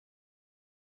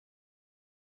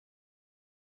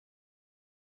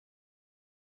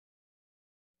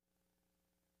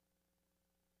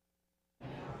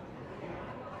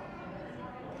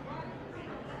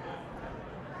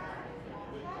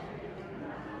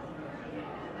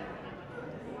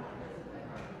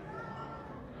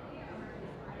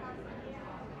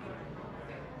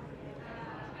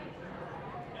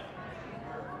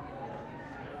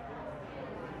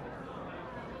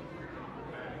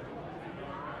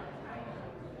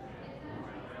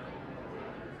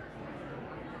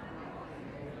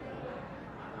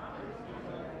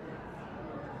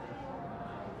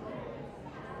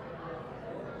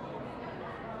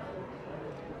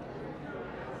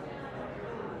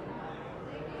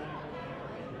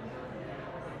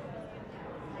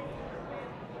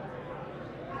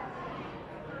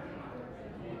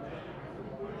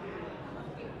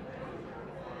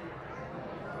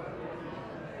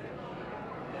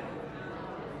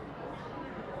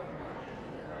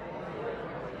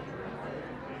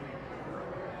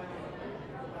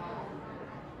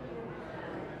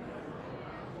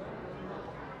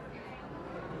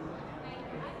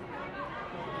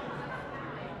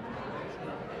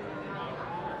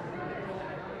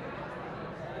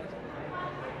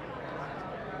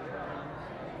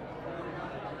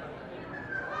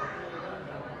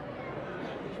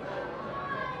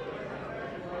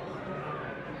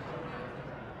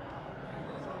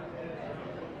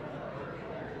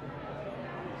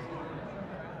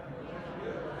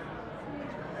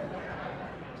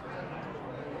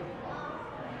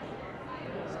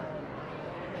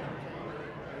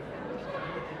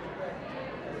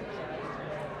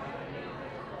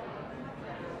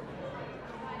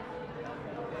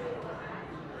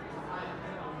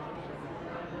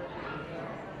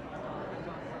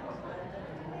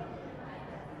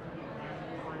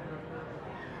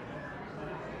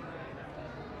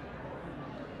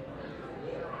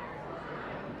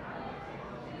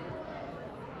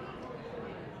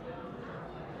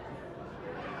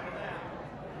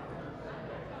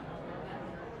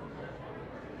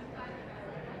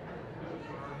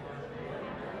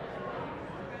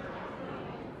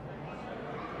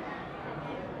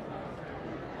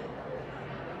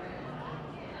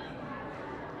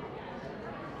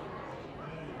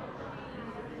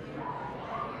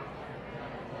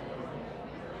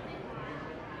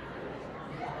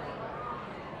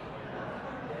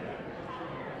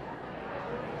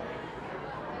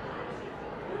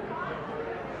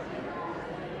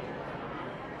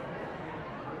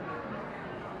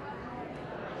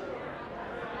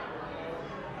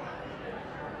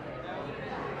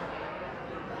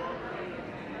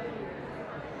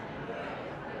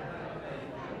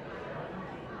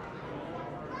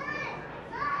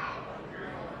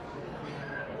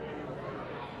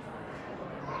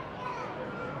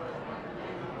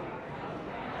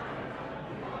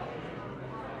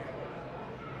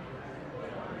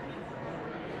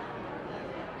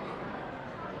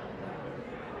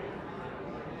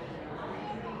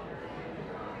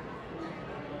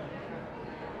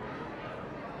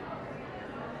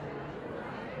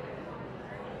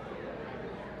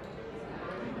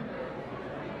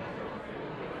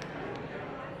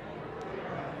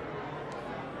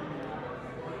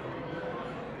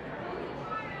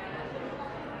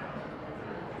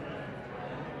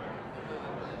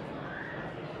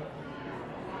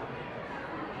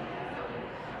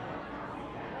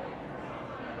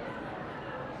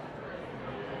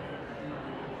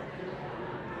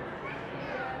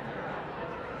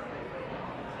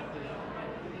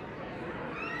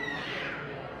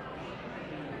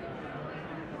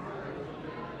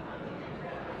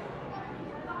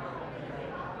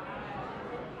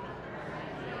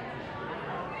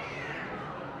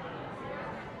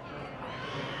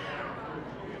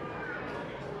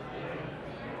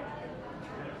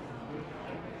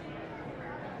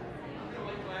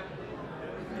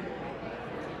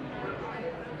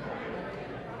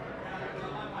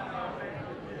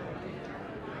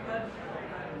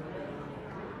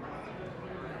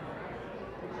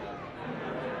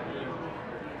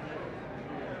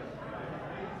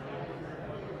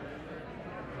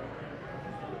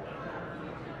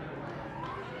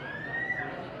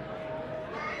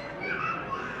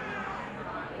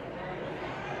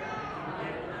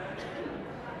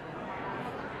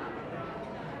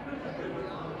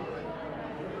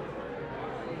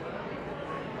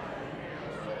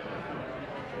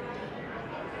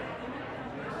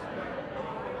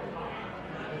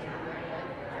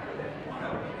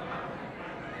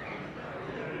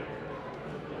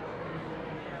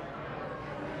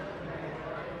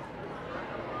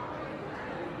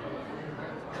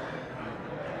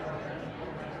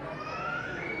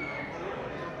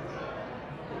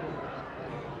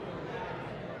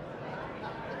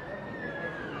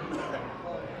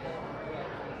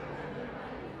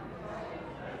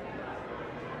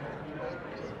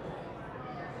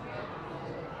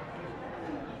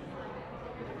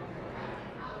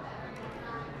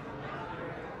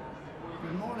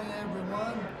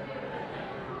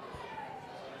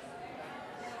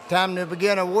Time to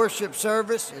begin a worship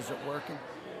service. Is it working?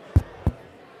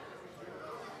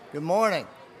 Good morning.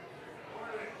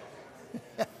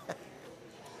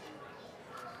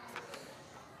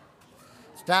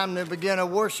 It's time to begin a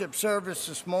worship service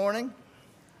this morning.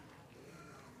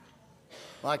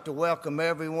 I'd like to welcome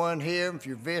everyone here. If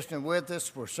you're visiting with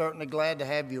us, we're certainly glad to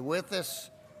have you with us.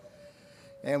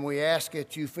 And we ask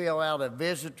that you fill out a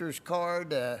visitor's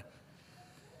card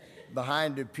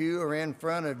behind the pew or in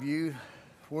front of you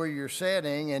where you're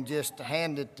sitting, and just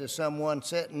hand it to someone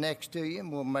sitting next to you, and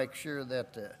we'll make sure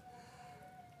that the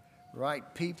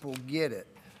right people get it.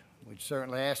 We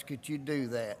certainly ask that you do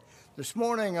that. This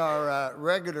morning, our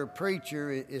regular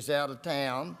preacher is out of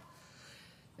town,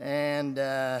 and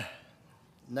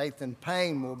Nathan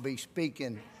Payne will be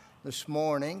speaking this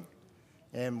morning,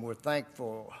 and we're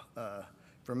thankful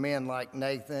for men like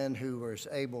Nathan who was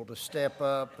able to step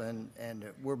up, and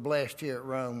we're blessed here at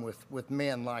Rome with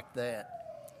men like that.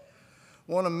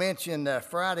 I want to mention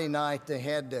Friday night they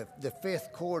had the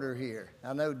fifth quarter here.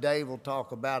 I know Dave will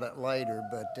talk about it later,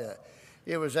 but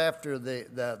it was after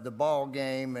the ball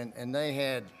game, and they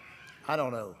had,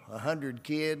 100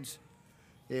 kids.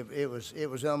 It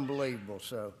was unbelievable.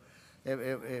 So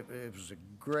it was a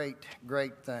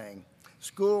great thing.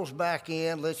 School's back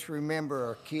in. Let's remember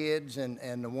our kids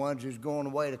and the ones who's going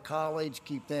away to college.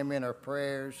 Keep them in our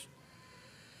prayers.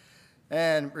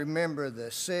 And remember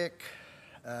the sick.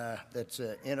 That's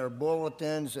in our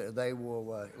bulletins. They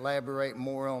will elaborate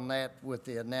more on that with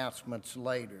the announcements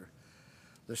later.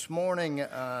 This morning,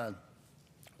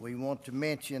 we want to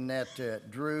mention that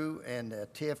Drew and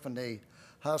Tiffany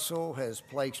Hustle has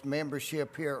placed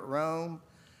membership here at Rome,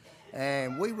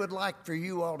 and we would like for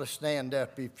you all to stand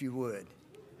up if you would.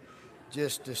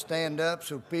 Just to stand up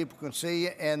so people can see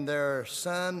you. And their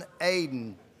son,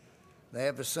 Aiden. They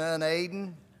have a son,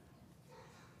 Aiden.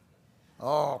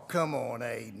 Oh, come on,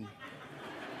 Aiden.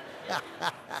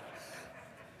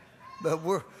 But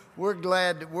we're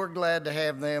glad to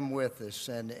have them with us,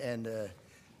 and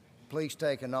please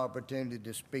take an opportunity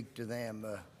to speak to them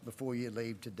before you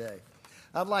leave today.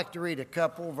 I'd like to read a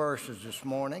couple verses this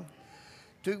morning.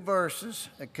 2 verses.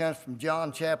 It comes from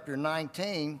John chapter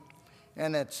 19,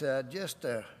 and it's just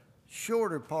a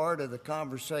shorter part of the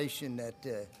conversation that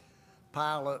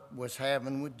Pilate was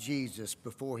having with Jesus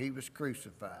before he was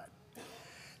crucified.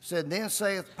 Said, Then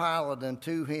saith Pilate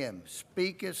unto him,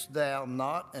 Speakest thou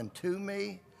not unto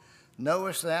me?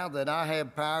 Knowest thou that I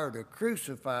have power to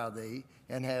crucify thee,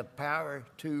 and have power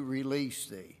to release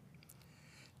thee?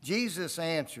 Jesus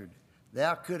answered,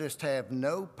 Thou couldst have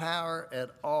no power at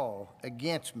all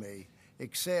against me,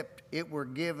 except it were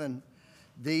given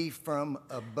thee from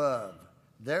above.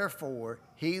 Therefore,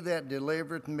 he that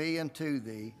delivereth me unto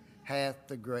thee hath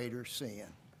the greater sin.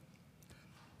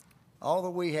 All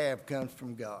that we have comes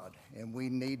from God, and we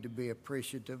need to be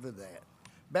appreciative of that.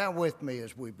 Bow with me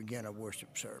as we begin our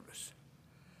worship service.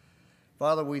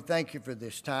 Father, we thank you for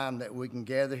this time that we can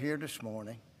gather here this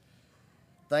morning.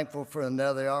 Thankful for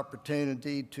another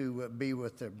opportunity to be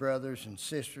with the brothers and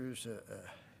sisters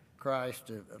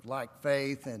Christ of like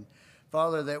faith. And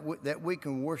Father, that we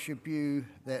can worship you,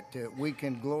 that we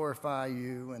can glorify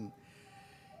you.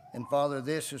 And Father,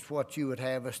 this is what you would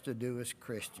have us to do as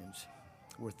Christians.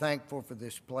 We're thankful for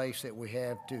this place that we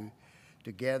have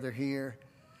to gather here.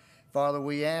 Father,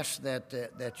 we ask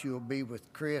that you'll be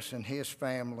with Chris and his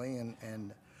family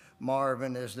and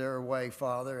Marvin as they're away,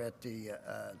 Father, at the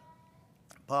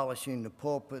Polishing the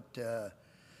Pulpit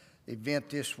event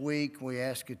this week. We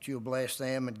ask that you'll bless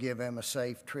them and give them a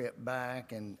safe trip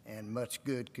back, and much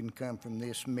good can come from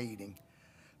this meeting.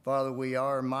 Father, we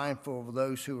are mindful of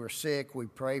those who are sick. We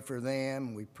pray for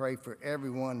them. We pray for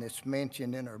everyone that's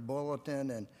mentioned in our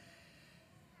bulletin. And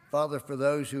Father, for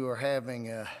those who are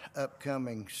having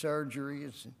upcoming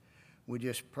surgeries, we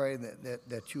just pray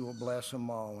that you will bless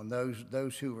them all. And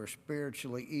those who are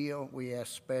spiritually ill, we ask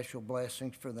special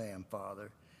blessings for them, Father.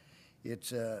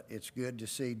 It's good to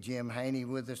see Jim Haney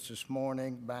with us this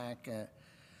morning back.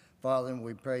 Father, and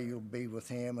we pray you'll be with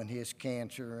him and his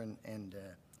cancer, and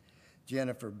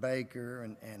Jennifer Baker,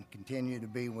 and continue to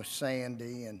be with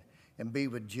Sandy, and be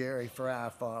with Jerry Fry,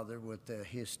 Father, with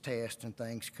his test and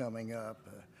things coming up.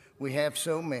 We have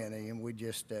so many, and we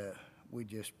just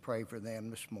pray for them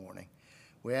this morning.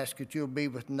 We ask that you'll be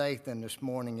with Nathan this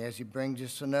morning as he brings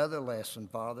us another lesson,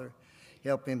 Father.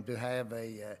 Help him to have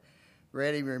a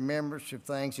ready remembrance of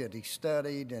things that he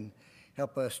studied, and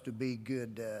help us to be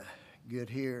good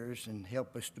hearers, and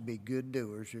help us to be good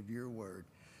doers of your word.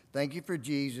 Thank you for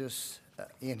Jesus.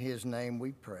 In his name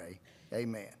we pray.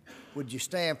 Amen. Would you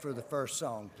stand for the first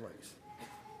song, please?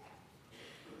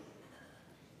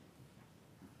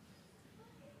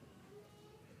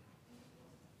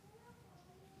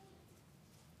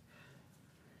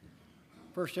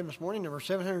 First hymn this morning, number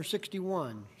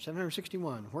 761.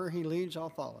 761, Where He Leads, I'll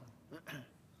Follow.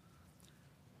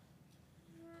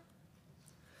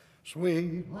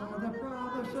 Sweet are the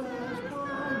promises,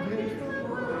 kind is the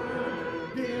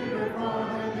word, dearer far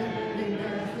than any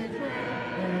message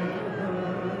ever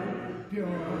heard. Pure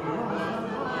was the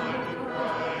heart of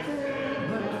Christ,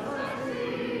 sinless was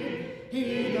He. He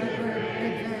that great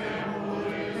example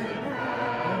is and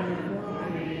pattern for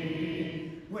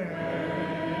me. Where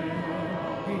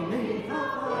He leads,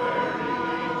 I'll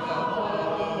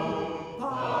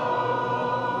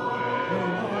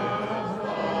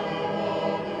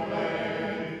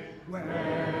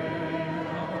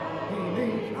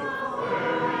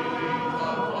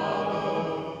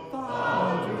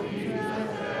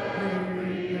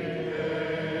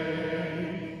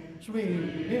Sweet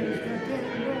is the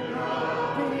kingdom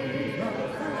of Jesus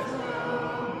the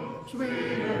Son,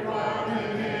 sweeter far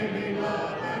than any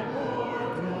love that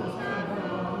mortals have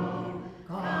known.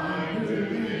 Come to the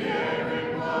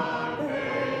hearing one,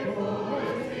 faithful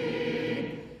is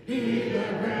He the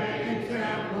great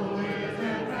example is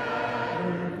and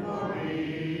pattern for me.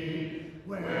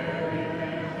 Where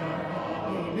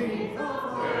He leads, I'll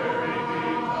follow.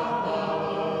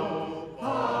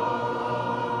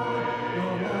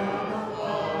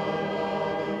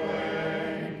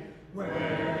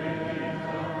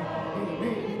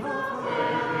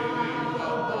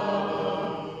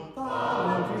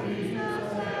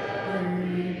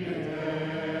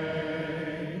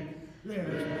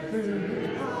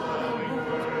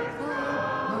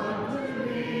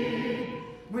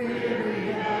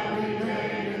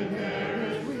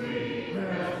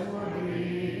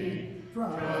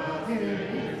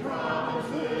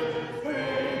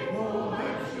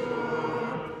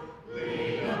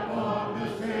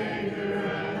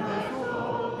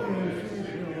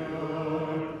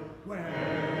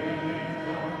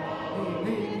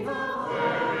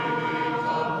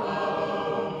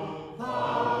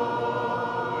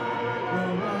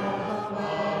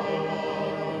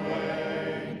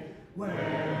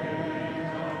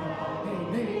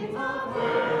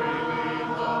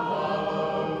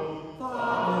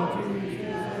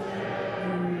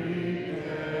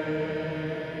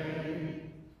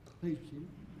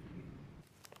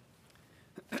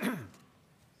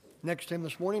 Next hymn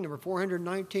this morning, number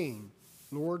 419.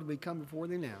 Lord, we come before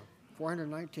thee now.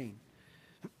 419.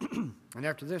 And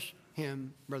after this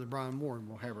hymn, Brother Brian Ward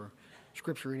will have our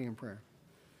scripture reading and prayer.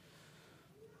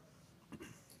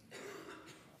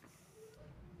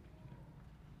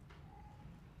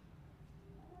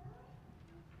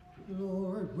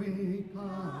 Lord, we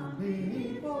come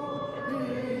before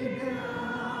thee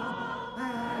now,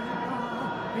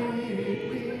 at thy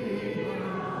feet we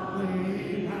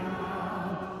bow.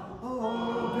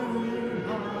 Oh, do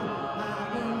not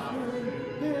thou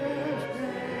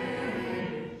disdain.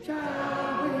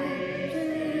 Shall we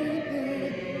seek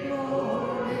thee,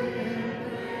 Lord, in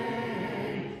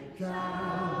vain?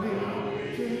 Shall we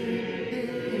seek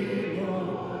thee,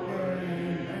 Lord,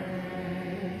 in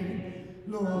vain?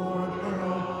 Lord,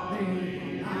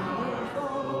 our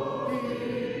soul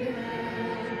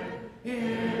depend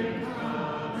in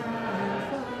compassion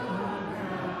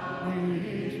we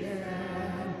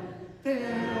stand.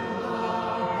 Fill our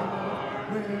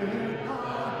hearts with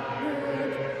thy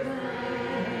rich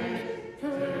grace.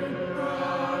 Turn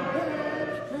our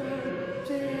lips to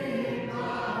sing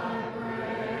thy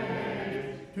praise.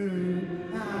 To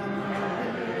our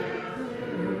lips to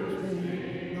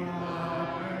sing thy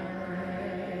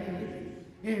praise.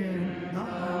 In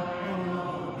thy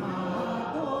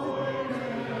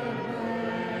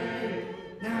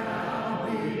now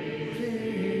we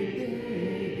seek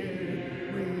thee,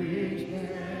 here we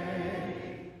stand.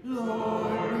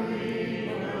 Lord, we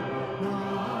will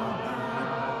not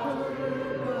back to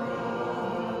go,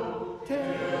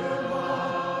 till thy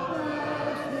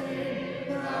blessing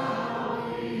thou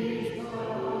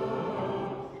bestow,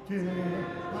 till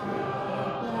thy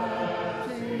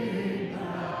blessing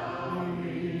thou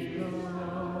bestow.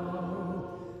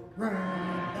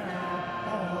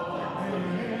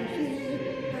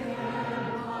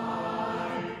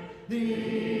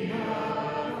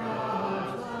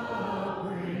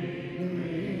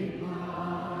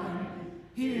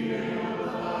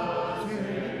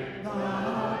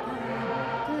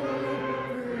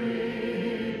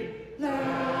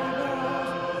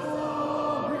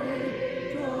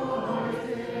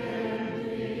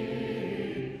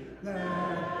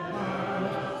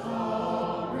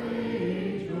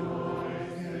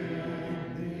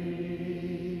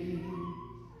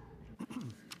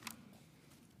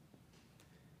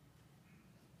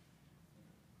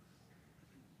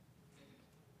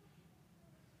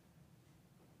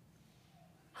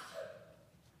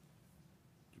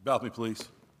 Bow with me, please.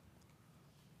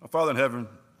 Our Father in heaven,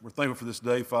 we're thankful for this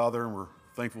day, Father, and we're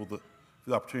thankful for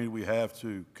the opportunity we have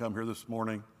to come here this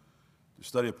morning to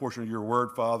study a portion of your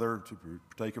word, Father, to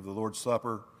partake of the Lord's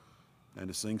Supper, and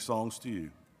to sing songs to you.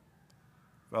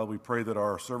 Father, we pray that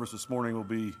our service this morning will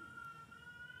be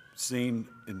seen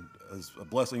as a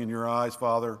blessing in your eyes,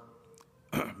 Father.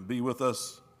 Be with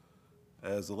us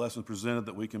as the lesson presented,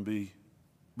 that we can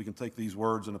take these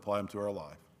words and apply them to our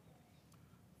life.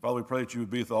 Father, we pray that you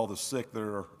would be with all the sick that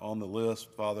are on the list.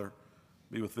 Father,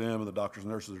 be with them and the doctors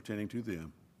and nurses are tending to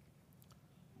them.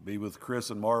 Be with Chris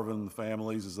and Marvin and the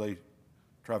families as they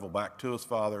travel back to us,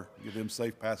 Father. Give them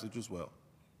safe passage as well.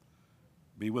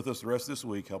 Be with us the rest of this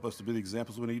week. Help us to be the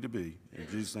examples we need to be. In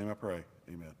Jesus' name I pray.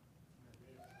 Amen.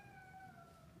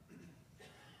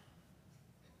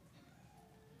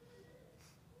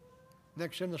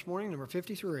 Next hymn this morning, number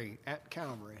 53, At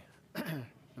Calvary.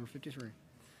 Number 53.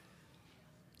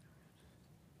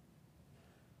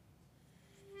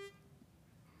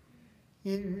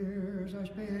 Years I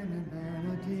spent in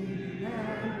vanity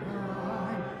and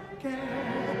pride,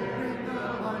 carrying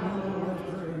up my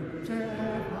noblest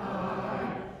set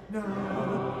high.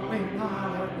 Knowing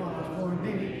not it was for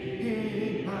me,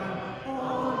 in my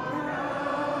own Calvary.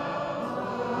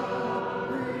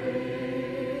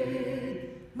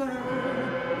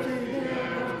 Mercy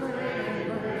there was great and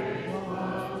grace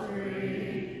was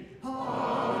free.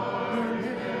 Heart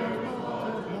there was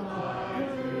multiplied to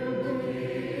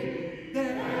me.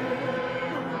 There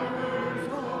was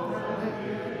all that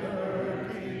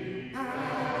liberty and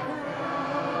Calvary.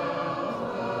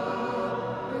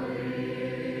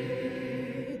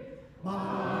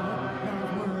 By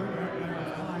God's word at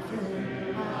last my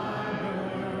sin I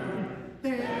learned.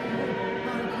 Then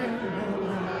my tremble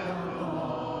at the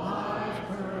law I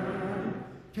spurn,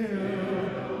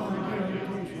 till my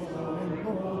guilty soul in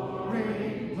full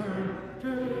return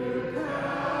to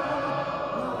Calvary.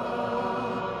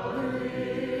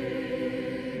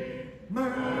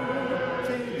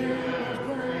 Mercy there was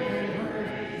great and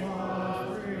grace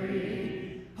was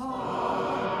free.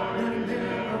 Pardon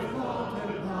there was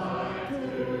multiplied to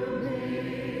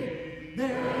me.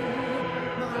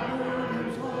 There my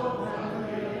burdens all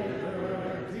and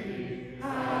liberty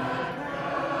at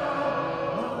Calvary.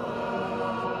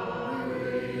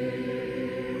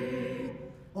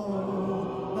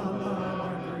 Oh, the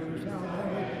love through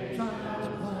salvation's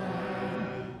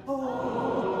plan.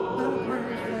 Oh, the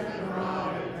grace that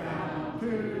brought it down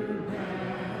to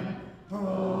man.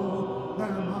 Oh, the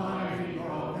mighty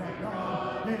love that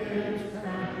God is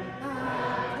found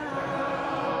at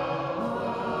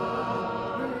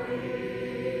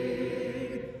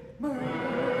Calvary.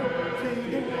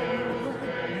 Mercy there was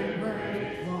great and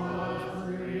grace was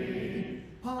free.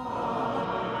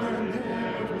 Pardon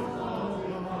there was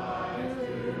multiplied to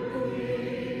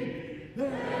me.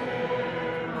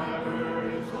 There my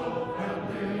burdens all and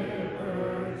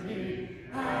liberty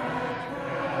at Calvary.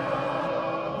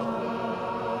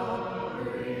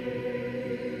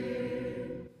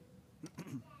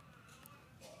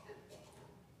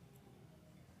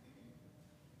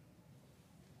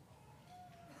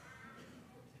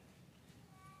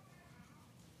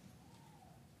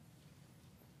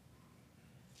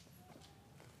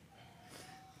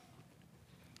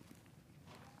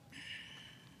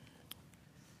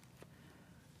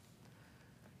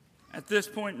 At this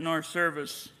point in our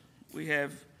service, we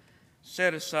have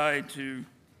set aside to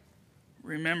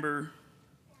remember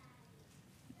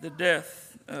the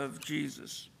death of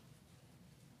Jesus.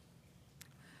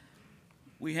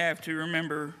 We have to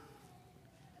remember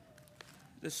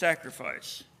the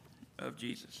sacrifice of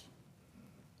Jesus.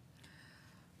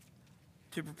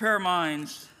 To prepare our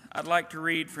minds, I'd like to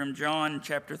read from John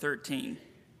chapter 13.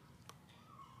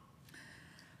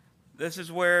 This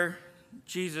is where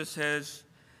Jesus has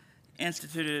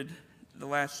instituted the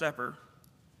Last Supper.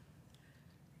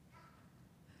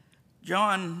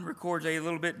 John records a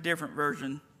little bit different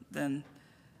version than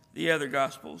the other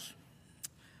Gospels.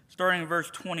 Starting in verse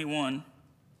 21,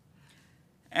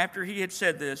 after he had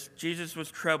said this, Jesus was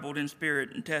troubled in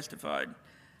spirit and testified,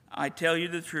 I tell you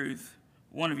the truth,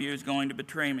 one of you is going to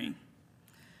betray me.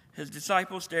 His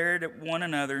disciples stared at one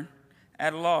another,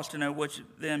 at a loss to know which of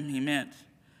them he meant.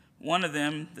 One of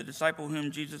them, the disciple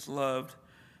whom Jesus loved,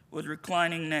 was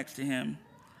reclining next to him.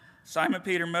 Simon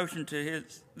Peter motioned to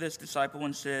this disciple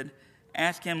and said,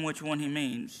 ask him which one he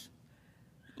means.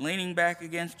 Leaning back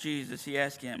against Jesus, he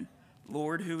asked him,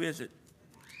 Lord, who is it?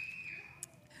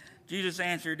 Jesus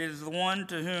answered, it is the one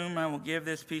to whom I will give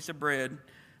this piece of bread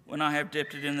when I have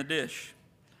dipped it in the dish.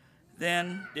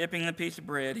 Then, dipping the piece of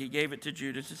bread, he gave it to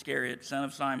Judas Iscariot, son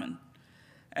of Simon.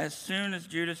 As soon as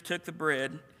Judas took the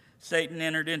bread, Satan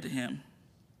entered into him.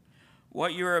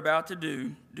 "What you are about to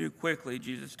do, do quickly,"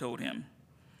 Jesus told him.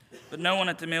 But no one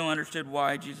at the meal understood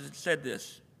why Jesus had said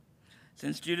this.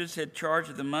 Since Judas had charge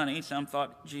of the money, some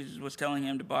thought Jesus was telling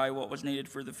him to buy what was needed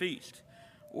for the feast,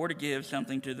 or to give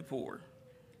something to the poor.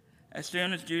 As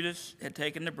soon as Judas had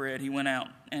taken the bread, he went out,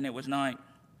 and it was night.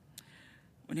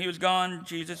 When he was gone,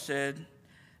 Jesus said,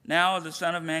 "Now is the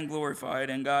Son of Man glorified,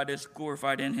 and God is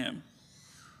glorified in him.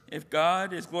 If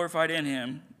God is glorified in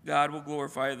him, God will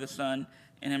glorify the Son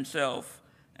in himself,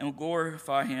 and will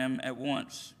glorify him at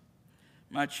once.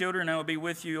 My children, I will be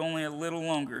with you only a little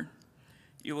longer.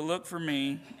 You will look for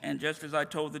me, and just as I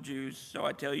told the Jews, so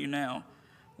I tell you now,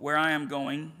 where I am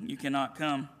going, you cannot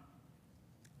come.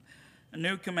 A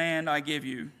new command I give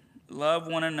you, love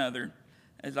one another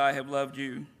as I have loved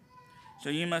you. So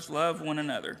you must love one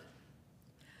another.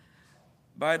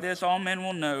 By this all men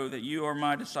will know that you are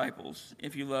my disciples,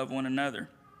 if you love one another."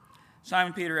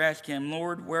 Simon Peter asked him,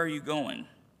 "Lord, where are you going?"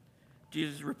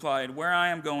 Jesus replied, "Where I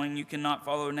am going you cannot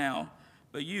follow now,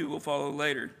 but you will follow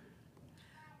later."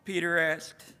 Peter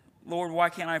asked, "Lord, why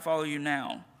can't I follow you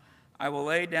now? I will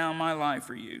lay down my life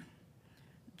for you."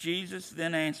 Jesus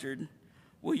then answered,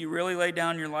 "Will you really lay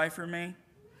down your life for me?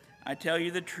 I tell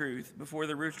you the truth, before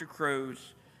the rooster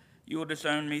crows, you will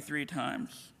disown me 3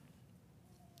 times."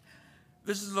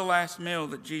 This is the last meal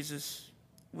that Jesus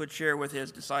would share with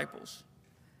his disciples.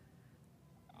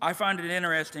 I find it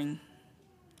interesting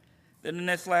that in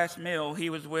this last meal, he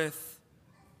was with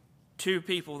 2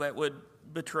 people that would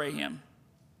betray him.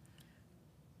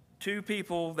 2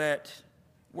 people that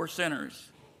were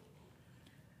sinners.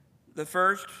 The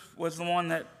first was the one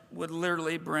that would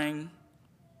literally bring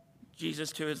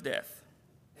Jesus to his death.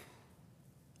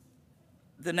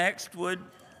 The next would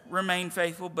remain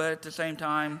faithful, but at the same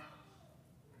time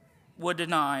would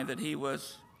deny that he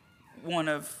was one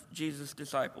of Jesus'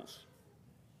 disciples.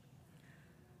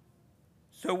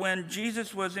 So when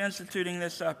Jesus was instituting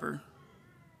this supper,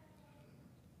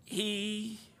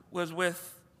 he was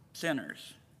with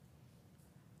sinners,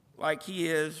 like he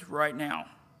is right now,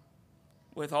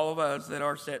 with all of us that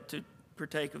are set to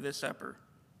partake of this supper.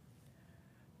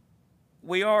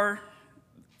 We are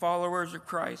followers of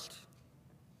Christ,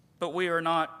 but we are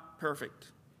not perfect.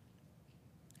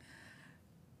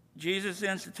 Jesus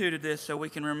instituted this so we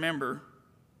can remember,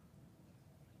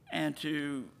 and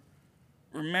to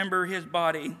remember his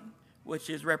body, which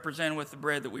is represented with the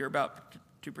bread that we are about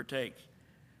to partake,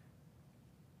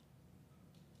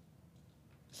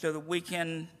 so that we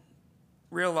can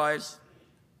realize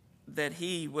that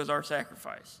he was our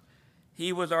sacrifice.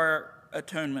 He was our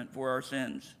atonement for our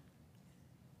sins.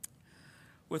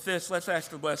 With this, let's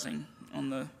ask the blessing on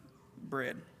the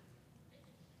bread.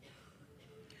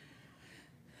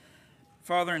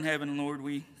 Father in heaven, Lord,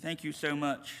 we thank you so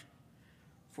much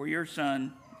for your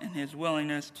Son and his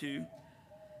willingness to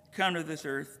come to this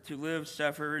earth, to live,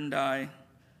 suffer, and die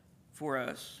for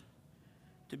us,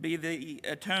 to be the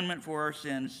atonement for our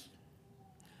sins.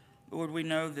 Lord, we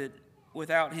know that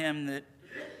without him that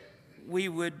we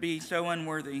would be so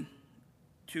unworthy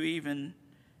to even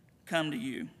come to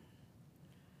you.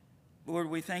 Lord,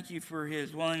 we thank you for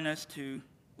his willingness to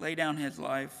lay down his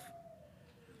life.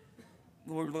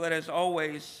 Lord, let us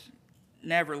always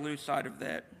never lose sight of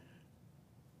that.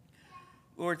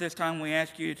 Lord, this time we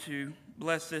ask you to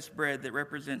bless this bread that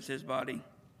represents his body.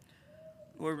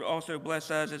 Lord, also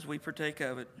bless us as we partake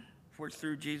of it, for it's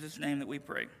through Jesus' name that we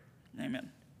pray.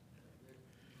 Amen.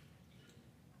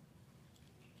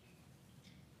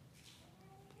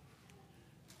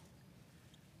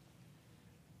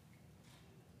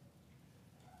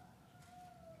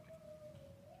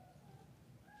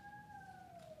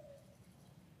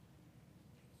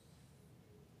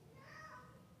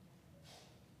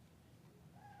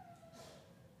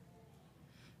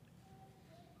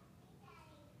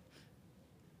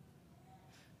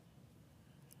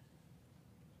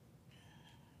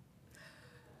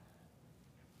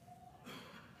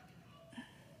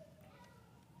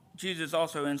 Jesus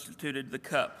also instituted the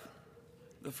cup,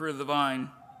 the fruit of the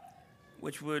vine,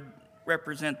 which would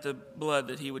represent the blood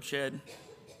that he would shed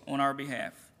on our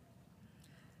behalf.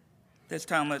 This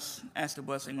time, let's ask the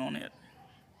blessing on it.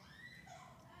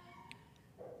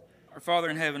 Our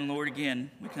Father in heaven, Lord, again,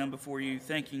 we come before you,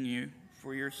 thanking you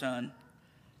for your Son.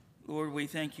 Lord, we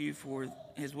thank you for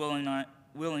his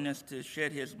willingness to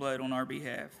shed his blood on our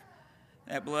behalf,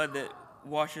 that blood that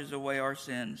washes away our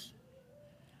sins.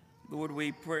 Lord,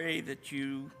 we pray that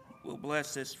you will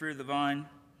bless this fruit of the vine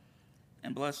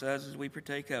and bless us as we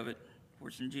partake of it. For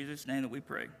it's in Jesus' name that we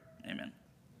pray. Amen.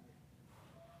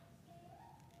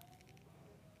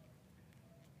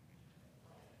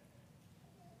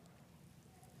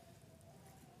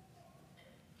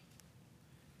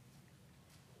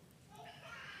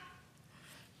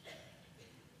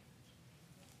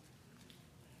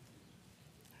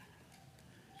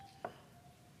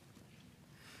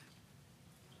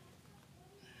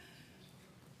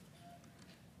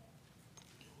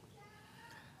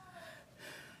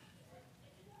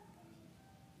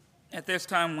 At this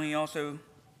time, we also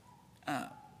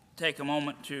take a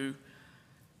moment to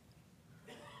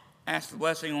ask the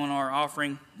blessing on our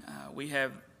offering. We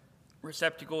have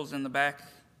receptacles in the back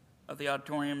of the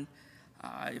auditorium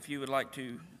if you would like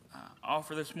to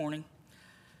offer this morning.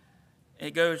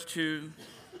 It goes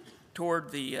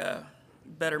toward the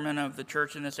betterment of the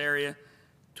church in this area,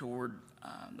 toward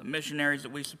the missionaries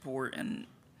that we support, and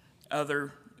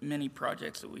other many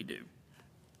projects that we do.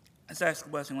 Let's ask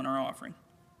the blessing on our offering.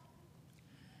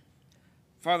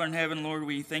 Father in heaven, Lord,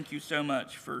 we thank you so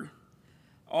much for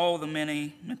all the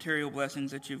many material blessings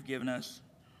that you've given us.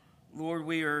 Lord,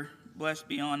 we are blessed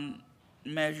beyond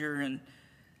measure, and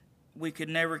we could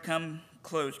never come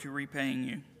close to repaying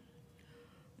you.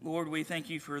 Lord, we thank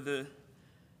you for the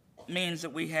means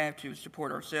that we have to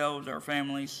support ourselves, our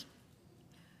families,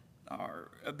 our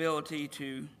ability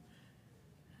to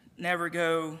never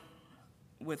go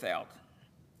without.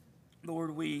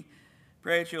 Lord, we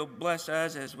pray that you'll bless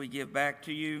us as we give back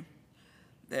to you,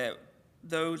 that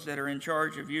those that are in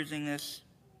charge of using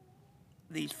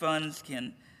these funds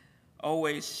can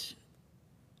always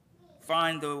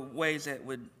find the ways that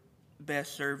would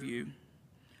best serve you.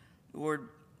 Lord,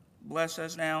 bless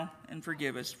us now and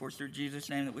forgive us, for it's through Jesus'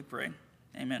 name that we pray.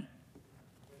 Amen.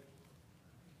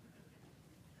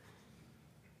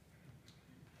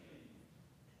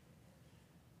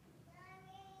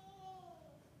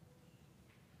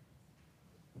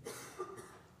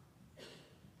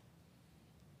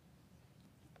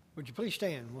 Would you please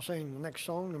stand? We'll sing the next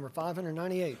song, number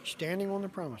 598, Standing on the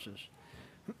Promises.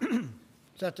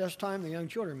 So at this time, the young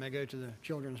children may go to the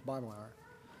Children's Bible Hour.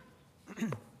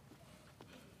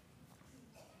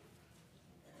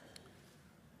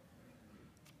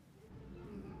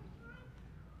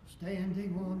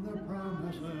 Standing on the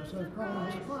promises of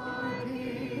Christ my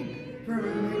King,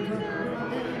 through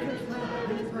eternal ages let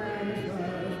his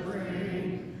praises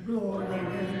bring, glory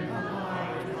in the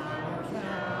highest I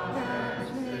shall and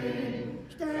sing,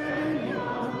 standing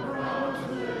on the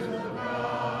promises of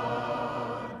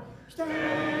God.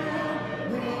 Standing,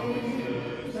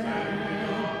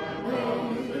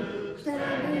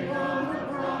 standing on the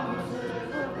promises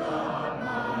of God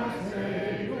my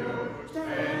Savior,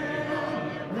 standing.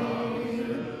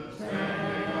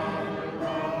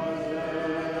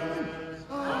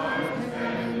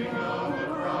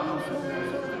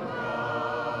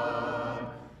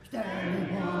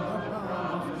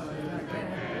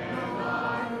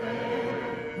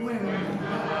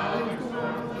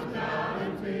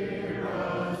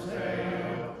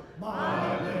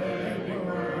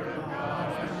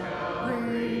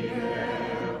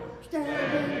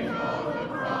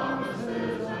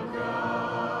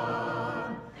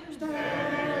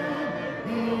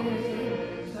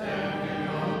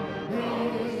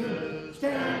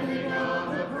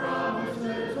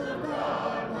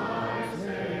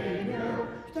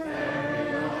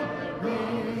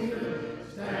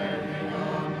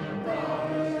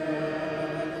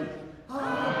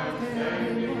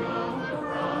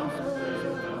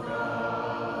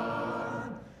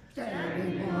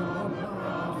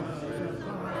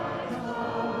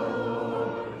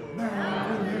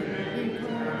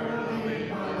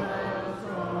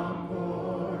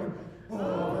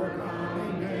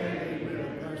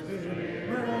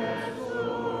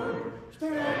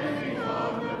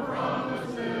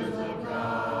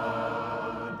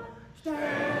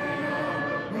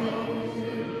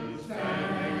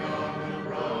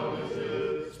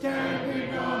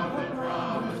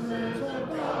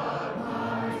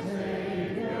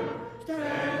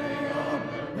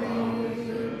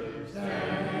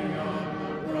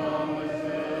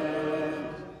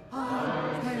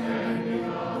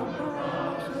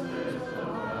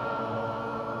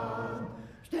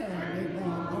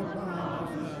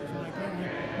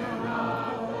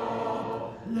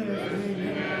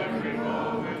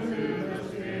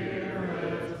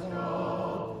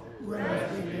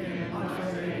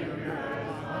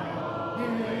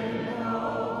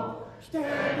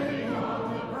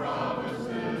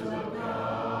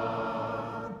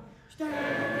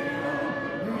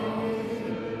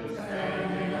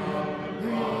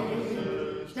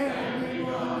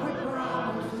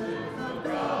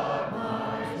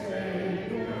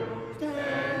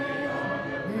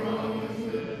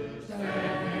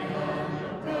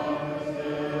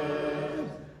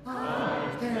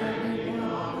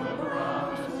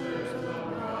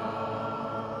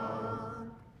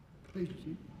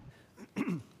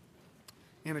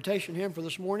 Invitation hymn for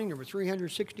this morning, number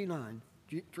 369.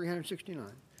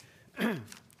 369.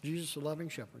 Jesus, the Loving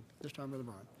Shepherd. This time, Brother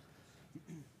Brian.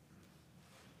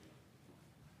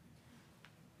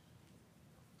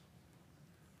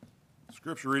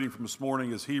 Scripture reading from this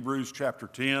morning is Hebrews chapter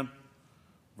 10,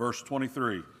 verse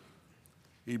 23.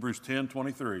 Hebrews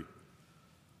 10:23.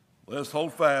 Let us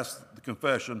hold fast the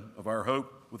confession of our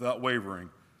hope without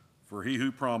wavering, for he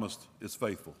who promised is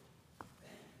faithful.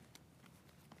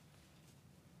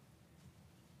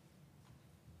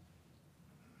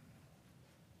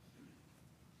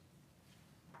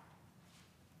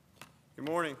 Good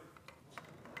morning.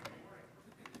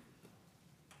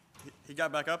 He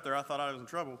got back up there. I thought I was in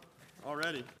trouble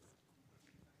already.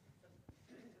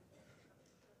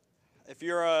 If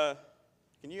you're,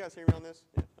 can you guys hear me on this?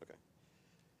 Yeah, okay.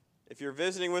 If you're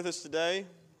visiting with us today,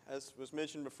 as was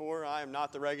mentioned before, I am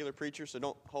not the regular preacher, so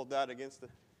don't hold that against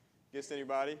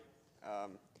anybody.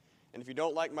 And if you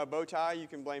don't like my bow tie, you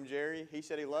can blame Jerry. He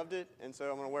said he loved it, and so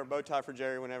I'm going to wear a bow tie for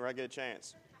Jerry whenever I get a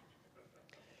chance.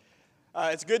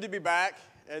 It's good to be back.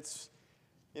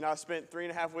 I spent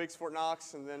 3.5 weeks in Fort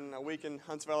Knox and then a week in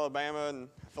Huntsville, Alabama, and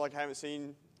I feel like I haven't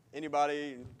seen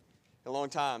anybody in a long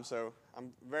time. So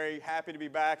I'm very happy to be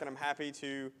back, and I'm happy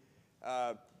to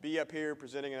be up here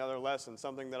presenting another lesson,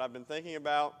 something that I've been thinking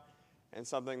about and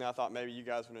something that I thought maybe you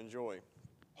guys would enjoy.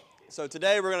 So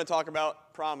today we're going to talk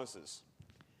about promises.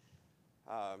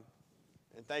 And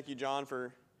thank you, John,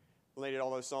 for leading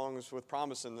all those songs with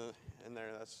promise in there.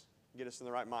 That's get us in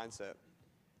the right mindset.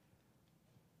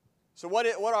 So what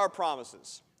are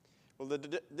promises? Well,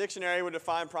 the dictionary would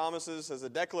define promises as a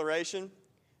declaration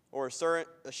or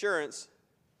assurance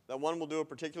that one will do a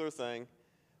particular thing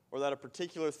or that a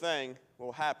particular thing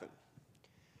will happen.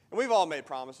 And we've all made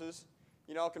promises.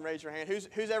 You all can raise your hand.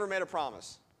 Who's ever made a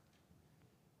promise?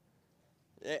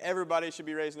 Everybody should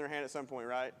be raising their hand at some point,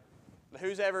 right?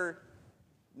 Who's ever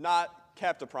not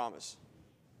kept a promise?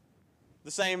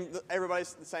 The same,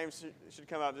 everybody's the same should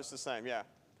come out just the same, yeah.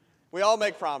 We all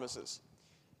make promises.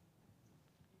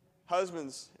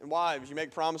 Husbands and wives, you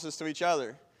make promises to each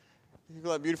other. You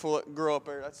got that beautiful girl up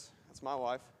there, that's my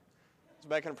wife. I was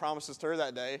making promises to her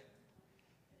that day.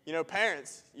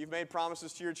 Parents, you've made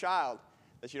promises to your child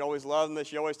that you'd always love them, that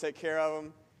you'd always take care of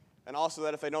them, and also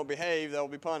that if they don't behave, they'll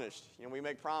be punished. We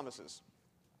make promises.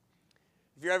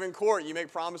 If you're ever in court, you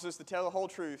make promises to tell the whole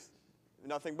truth,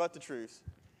 nothing but the truth.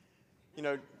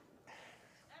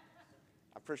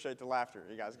 I appreciate the laughter.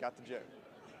 You guys got the joke.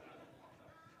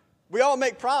 We all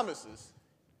make promises,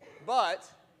 but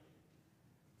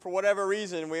for whatever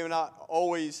reason, we are not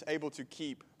always able to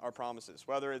keep our promises,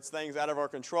 whether it's things out of our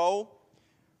control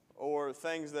or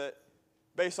things that,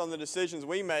 based on the decisions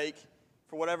we make,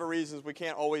 for whatever reasons, we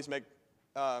can't always make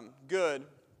good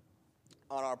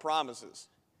on our promises.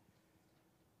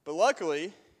 But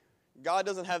luckily, God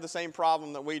doesn't have the same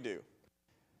problem that we do.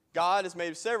 God has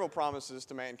made several promises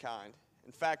to mankind.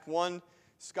 In fact, one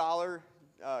scholar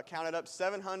counted up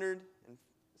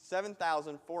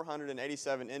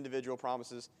 7,487 individual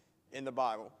promises in the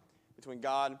Bible between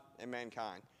God and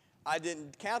mankind. I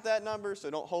didn't count that number, so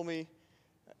don't hold me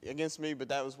against me, but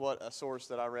that was what a source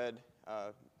that I read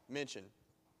mentioned.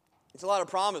 It's a lot of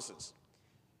promises.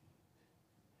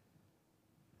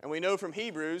 And we know from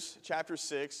Hebrews chapter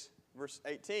 6, verse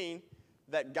 18,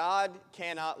 that God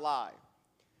cannot lie.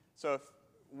 So if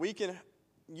we can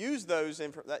use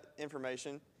that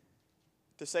information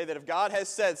to say that if God has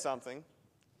said something,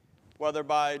 whether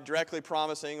by directly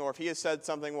promising or if he has said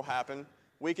something will happen,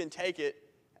 we can take it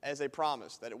as a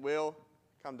promise that it will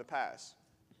come to pass.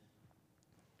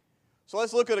 So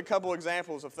let's look at a couple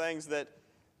examples of things that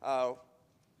the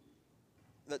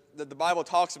Bible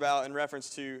talks about in reference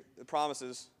to the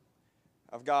promises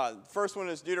of God. The first one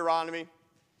is Deuteronomy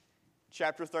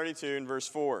chapter 32 and verse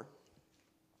 4.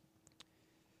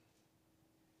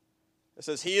 It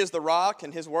says, "He is the rock,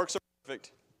 and his works are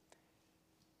perfect,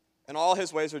 and all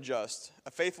his ways are just.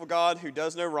 A faithful God who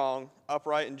does no wrong,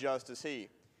 upright and just is he."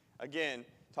 Again,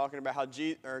 talking about how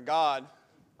God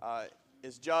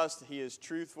is just, he is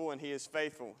truthful, and he is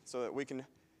faithful, so that we can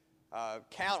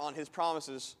count on his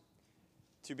promises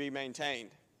to be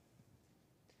maintained.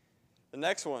 The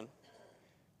next one,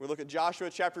 we look at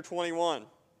Joshua chapter 21.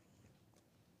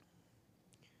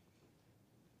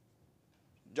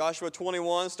 Joshua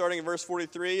 21, starting in verse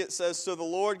 43, it says, "So the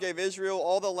Lord gave Israel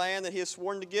all the land that he has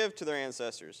sworn to give to their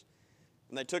ancestors,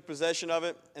 and they took possession of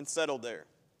it and settled there.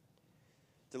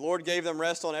 The Lord gave them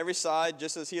rest on every side,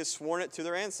 just as he has sworn it to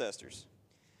their ancestors.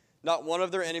 Not one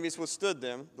of their enemies withstood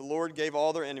them. The Lord gave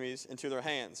all their enemies into their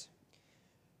hands."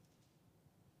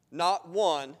 Not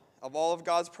one of all of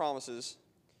God's promises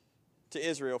to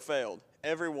Israel failed.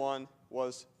 Every one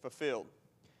was fulfilled.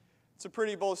 It's a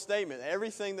pretty bold statement.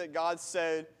 Everything that God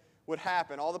said would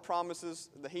happen, all the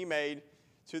promises that he made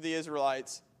to the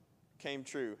Israelites came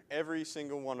true. Every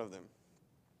single one of them.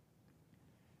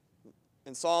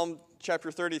 In Psalm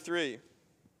chapter 33,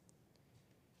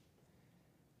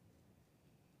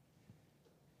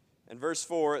 in verse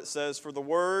 4, it says, "For the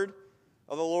word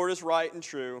of the Lord is right and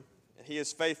true, and he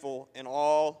is faithful in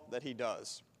all that he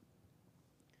does."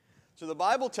 So the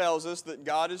Bible tells us that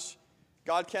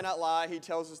God cannot lie. He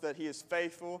tells us that he is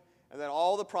faithful, and that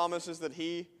all the promises that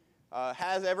he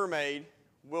has ever made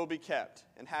will be kept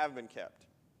and have been kept.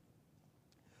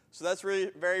 So that's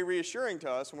really very reassuring to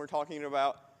us when we're talking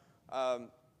about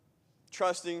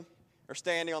trusting or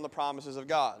standing on the promises of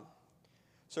God.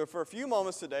 So for a few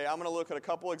moments today, I'm going to look at a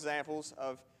couple examples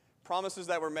of promises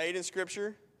that were made in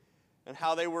Scripture and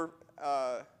how they were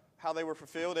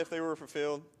fulfilled, if they were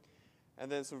fulfilled,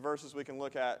 and then some verses we can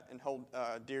look at and hold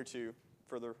dear to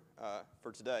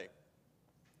for today.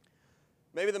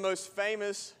 Maybe the most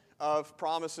famous of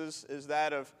promises is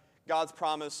that of God's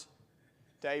promise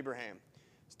to Abraham.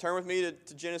 So turn with me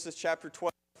to Genesis chapter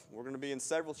 12. We're going to be in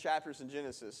several chapters in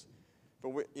Genesis.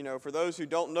 But for those who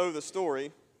don't know the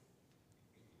story,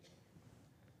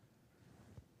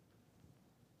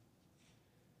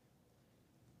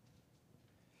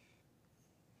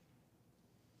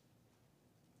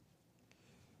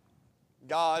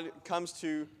 God comes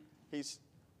to, he's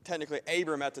technically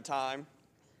Abram at the time,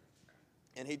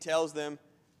 and he tells them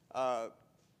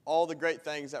all the great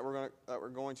things that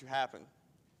were going to happen.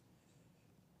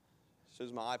 As soon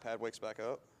as my iPad wakes back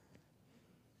up.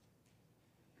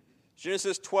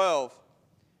 Genesis 12,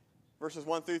 verses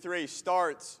 1 through 3,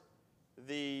 starts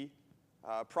the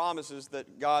promises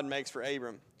that God makes for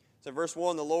Abram. So verse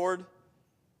 1, "The Lord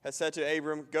has said to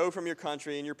Abram, 'Go from your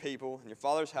country and your people and your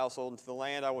father's household into the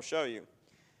land I will show you.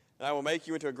 And I will make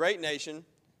you into a great nation,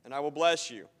 and I will bless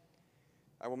you.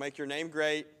 I will make your name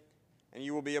great, and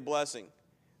you will be a blessing.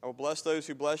 I will bless those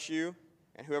who bless you,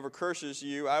 and whoever curses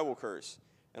you I will curse.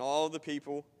 And all of the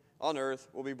people on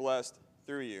earth will be blessed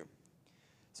through you.'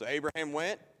 So Abraham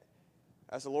went,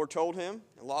 as the Lord told him,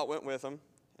 and Lot went with him.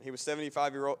 And he was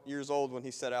 75 years old when he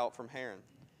set out from Haran."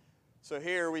 So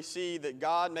here we see that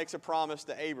God makes a promise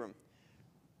to Abram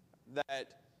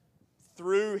that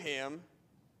through him,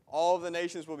 all of the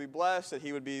nations will be blessed, that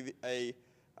he would be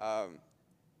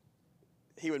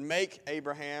he would make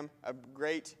Abraham a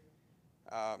great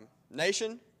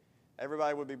nation.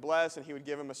 Everybody would be blessed, and he would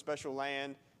give him a special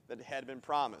land that had been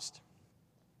promised.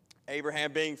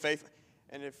 Abraham being faithful.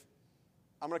 And if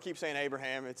I'm going to keep saying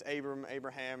Abraham, it's Abram,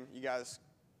 Abraham. You guys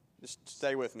just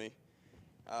stay with me.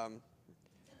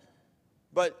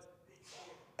 But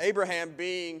Abraham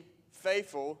being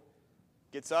faithful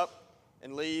gets up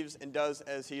and leaves and does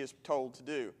as he is told to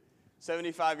do.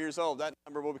 75 years old, that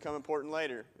number will become important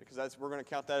later because we're going to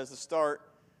count that as the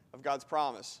start of God's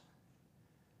promise.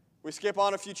 We skip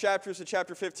on a few chapters to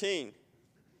chapter 15.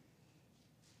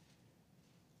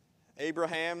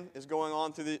 Abraham is going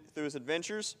on through his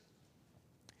adventures.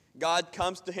 God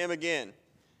comes to him again.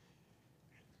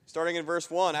 Starting in verse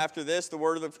 1, "After this, the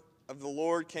word of the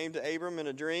Lord came to Abram in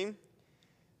a dream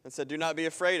and said, 'Do not be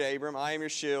afraid, Abram. I am your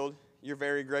shield, your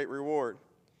very great reward.'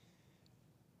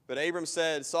 But Abram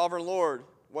said, 'Sovereign Lord,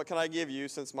 what can I give you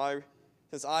since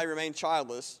I remain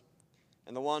childless,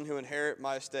 and the one who inherit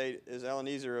my estate is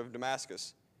Eliezer of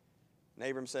Damascus?' And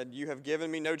Abram said, 'You have given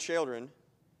me no children,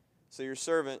 so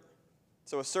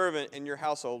a servant in your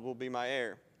household will be my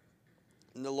heir.'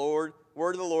 And the word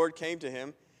of the Lord came to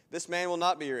him, 'This man will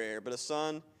not be your heir, but a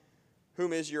son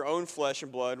whom is your own flesh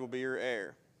and blood will be your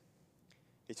heir.'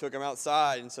 He took him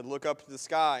outside and said, 'Look up to the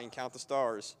sky and count the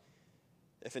stars,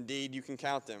 if indeed you can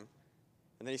count them.'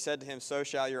 And then he said to him, 'So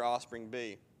shall your offspring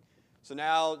be.'" So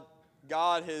now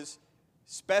God is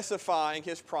specifying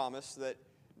his promise that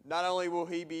not only will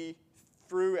he be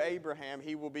through Abraham,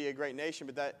 he will be a great nation,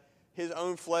 but that his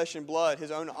own flesh and blood,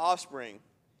 his own offspring,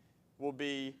 will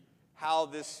be how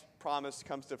this promise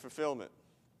comes to fulfillment.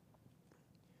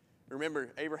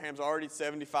 Remember, Abraham's already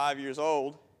 75 years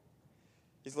old.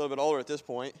 He's a little bit older at this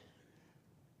point.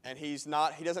 And he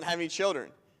doesn't have any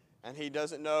children. And he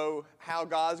doesn't know how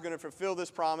God's going to fulfill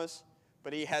this promise,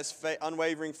 but he has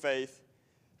unwavering faith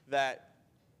that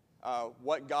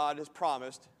what God has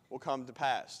promised will come to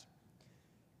pass.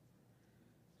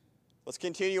 Let's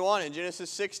continue on in Genesis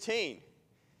 16.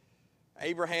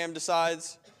 Abraham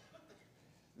decides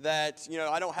that,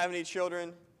 I don't have any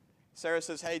children. Sarah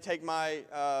says, "Hey, take my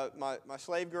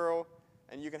slave girl,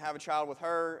 and you can have a child with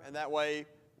her, and that way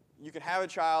you can have a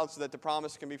child so that the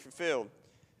promise can be fulfilled."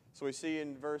 So we see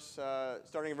in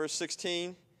starting in verse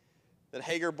 16, that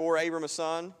Hagar bore Abram a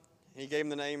son, and he gave him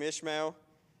the name Ishmael,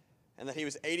 and that he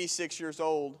was 86 years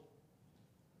old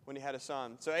when he had a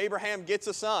son. So Abraham gets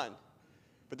a son.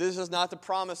 But this is not the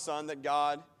promised son that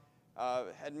God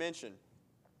had mentioned.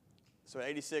 So at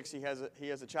 86, he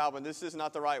has a child, but this is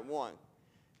not the right one.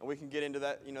 And we can get into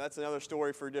that. That's another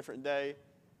story for a different day.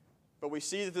 But we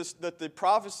see that the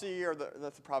prophecy, or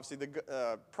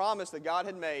the promise that God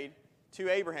had made to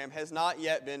Abraham has not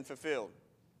yet been fulfilled.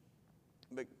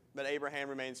 But Abraham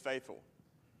remains faithful.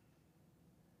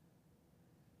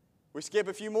 We skip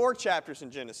a few more chapters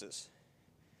in Genesis.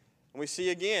 And we see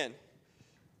again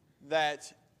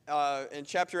that in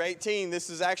chapter 18, this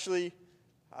is actually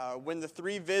when the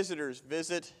three visitors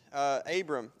visit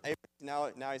Abram.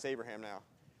 Now he's Abraham now.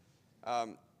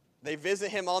 They visit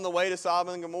him on the way to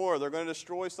Sodom and Gomorrah. They're going to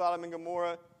destroy Sodom and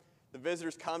Gomorrah. The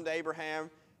visitors come to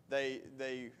Abraham.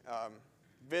 They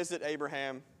visit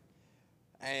Abraham.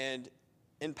 And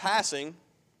in passing,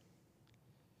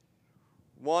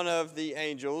 one of the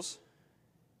angels,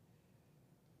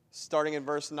 starting in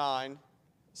verse 9,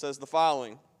 says the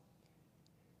following.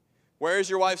 "Where is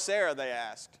your wife Sarah?" they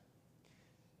asked.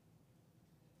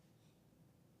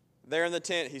 "There in the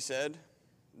tent," he said.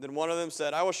 Then one of them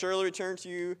said, "I will surely return to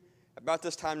you about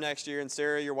this time next year, and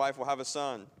Sarah, your wife, will have a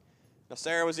son." Now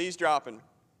Sarah was eavesdropping.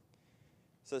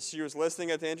 So she was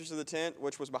listening at the entrance of the tent,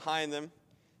 which was behind them.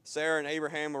 Sarah and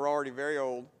Abraham were already very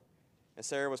old, and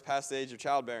Sarah was past the age of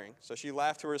childbearing. So she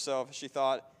laughed to herself, and she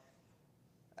thought,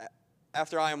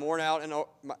 "After I am worn out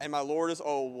and my Lord is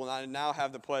old, will I now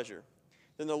have the pleasure?"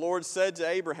 Then the Lord said to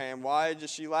Abraham, "Why does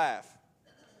she laugh?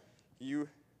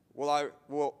 Will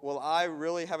I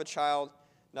really have a child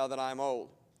now that I am old?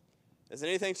 Is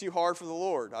anything too hard for the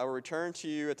Lord? I will return to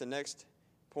you at the next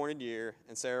appointed year,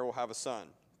 and Sarah will have a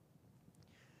son."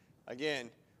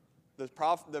 Again, the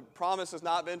promise has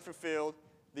not been fulfilled.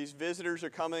 These visitors are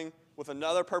coming with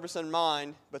another purpose in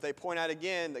mind, but they point out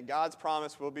again that God's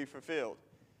promise will be fulfilled.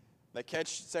 They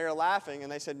catch Sarah laughing,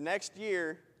 and they said, "Next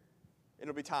year,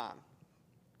 it'll be time.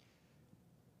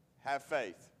 Have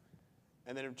faith."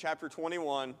 And then in chapter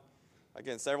 21,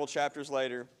 again, several chapters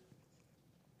later,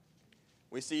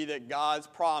 we see that God's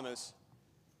promise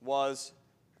was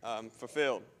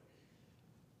fulfilled.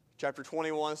 Chapter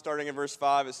 21, starting in verse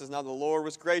 5, it says, "Now the Lord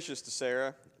was gracious to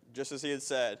Sarah, just as he had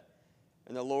said,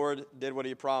 and the Lord did what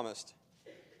he promised.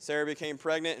 Sarah became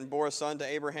pregnant and bore a son to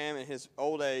Abraham in his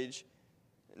old age,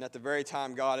 and at the very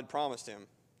time God had promised him.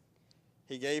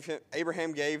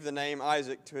 Abraham gave the name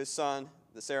Isaac to his son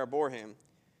that Sarah bore him.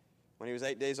 When he was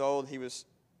 8 days old,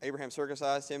 Abraham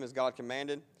circumcised him as God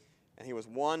commanded, and he was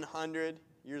 100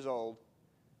 years old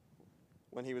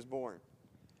when he was born."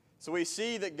 So we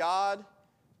see that God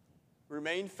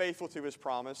remained faithful to his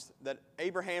promise, that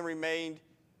Abraham remained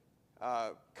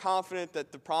confident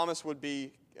that the promise would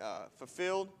be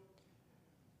fulfilled.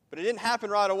 But it didn't happen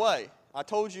right away. I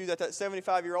told you that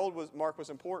 75-year-old mark was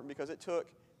important because it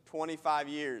took 25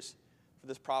 years for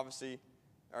this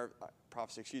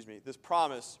this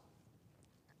promise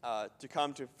to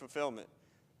come to fulfillment.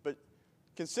 But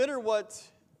consider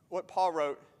what Paul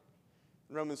wrote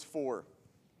in Romans 4.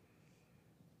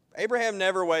 Abraham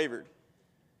never wavered.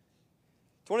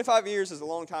 25 years is a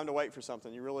long time to wait for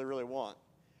something you really, really want.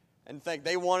 And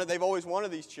they've always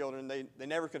wanted these children. They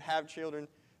never could have children.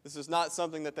 This is not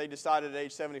something that they decided at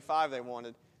age 75 they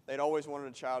wanted. They'd always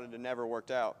wanted a child, and it never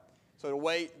worked out. So to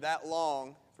wait that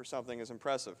long for something is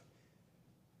impressive.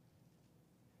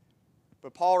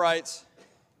 But Paul writes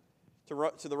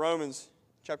to the Romans,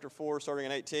 chapter 4, starting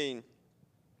in 18,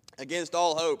 "Against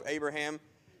all hope, Abraham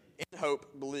in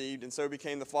hope believed, and so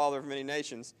became the father of many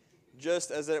nations,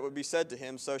 just as it would be said to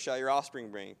him, so shall your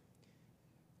offspring be.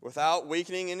 Without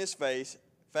weakening in his faith,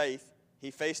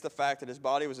 he faced the fact that his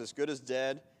body was as good as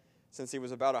dead, since he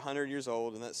was about 100 years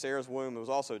old, and that Sarah's womb was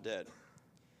also dead.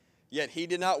 Yet he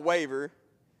did not waver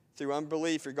through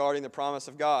unbelief regarding the promise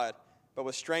of God, but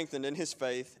was strengthened in his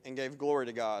faith and gave glory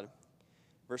to God."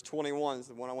 Verse 21 is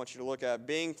the one I want you to look at.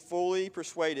 "Being fully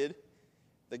persuaded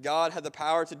that God had the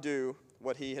power to do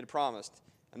what he had promised,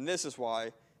 and this is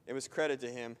why it was credited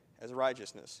to him as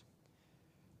righteousness."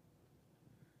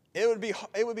 It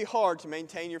would be hard to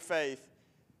maintain your faith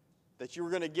that you were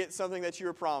going to get something that you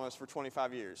were promised for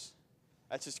 25 years.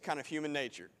 That's just kind of human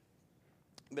nature.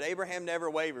 But Abraham never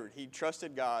wavered. He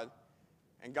trusted God,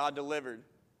 and God delivered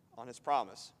on his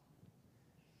promise.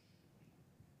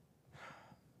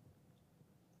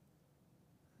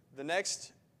 The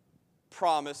next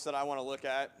promise that I want to look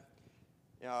at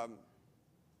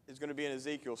is going to be in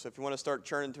Ezekiel. So if you want to start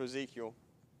turning to Ezekiel,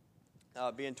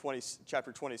 be in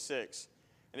chapter 26.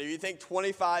 And if you think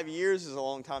 25 years is a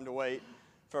long time to wait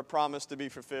for a promise to be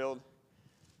fulfilled,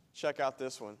 check out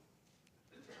this one.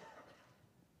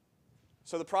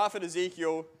 So the prophet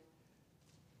Ezekiel,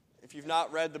 if you've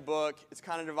not read the book, it's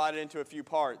kind of divided into a few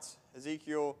parts.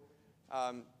 Ezekiel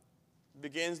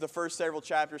begins the first several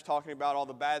chapters talking about all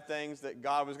the bad things that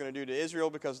God was going to do to Israel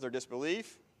because of their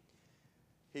disbelief.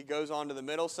 He goes on to the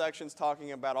middle sections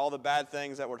talking about all the bad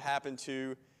things that would happen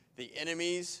to the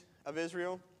enemies of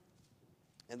Israel.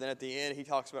 And then at the end, he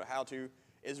talks about how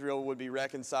Israel would be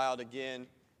reconciled again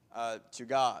to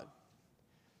God.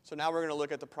 So now we're going to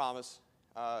look at the promise,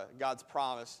 God's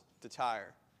promise to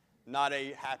Tyre. Not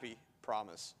a happy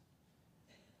promise.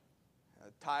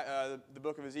 The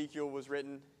book of Ezekiel was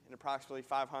written in approximately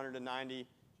 590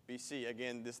 BC.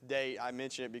 Again, this date, I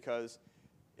mention it because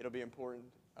it'll be important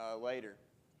later.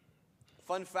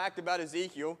 Fun fact about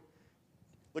Ezekiel,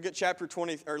 look at chapter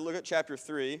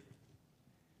 3,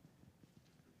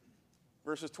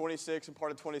 verses 26 and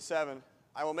part of 27.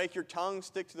 I will make your tongue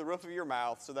stick to the roof of your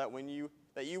mouth so that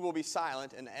you will be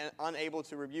silent and unable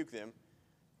to rebuke them,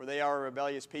 for they are a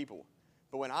rebellious people.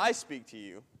 But when I speak to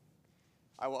you,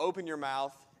 I will open your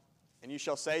mouth, and you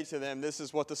shall say to them, this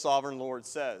is what the sovereign Lord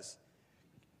says.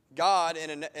 God, in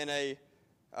an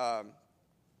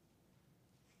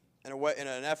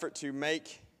effort to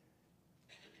make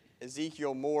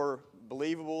Ezekiel more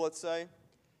believable, let's say,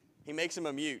 he makes him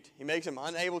a mute. He makes him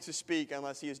unable to speak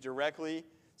unless he is directly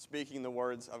speaking the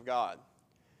words of God.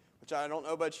 Which I don't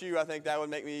know about you, I think that would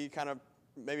make me kind of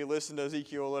maybe listen to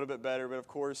Ezekiel a little bit better, but of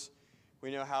course,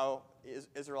 we know how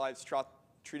Israelites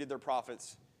treated their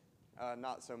prophets,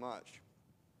 not so much.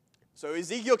 So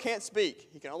Ezekiel can't speak.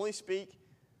 He can only speak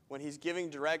when he's giving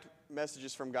direct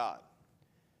messages from God.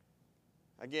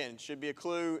 Again, should be a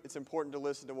clue. It's important to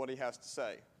listen to what he has to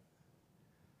say.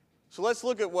 So let's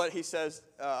look at what he says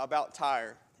about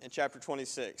Tyre in chapter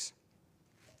 26.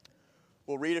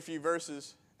 We'll read a few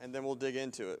verses, and then we'll dig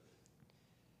into it.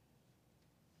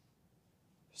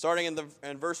 Starting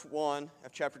in verse 1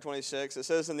 of chapter 26, it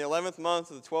says, in the 11th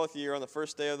month of the 12th year, on the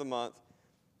first day of the month,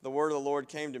 the word of the Lord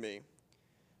came to me.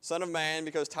 Son of man,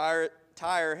 because Tyre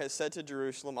has said to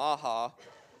Jerusalem, Aha,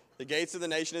 the gates of the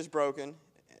nation is broken,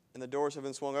 and the doors have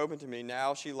been swung open to me.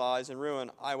 Now she lies in ruin.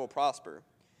 I will prosper.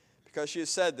 Because she has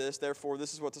said this, therefore,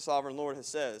 this is what the sovereign Lord has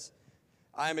says.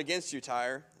 I am against you,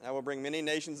 Tyre, and I will bring many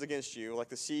nations against you, like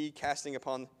the sea casting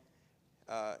upon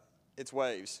its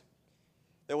waves.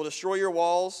 They will destroy your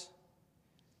walls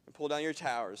and pull down your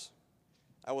towers.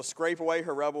 I will scrape away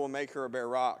her rubble and make her a bare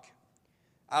rock.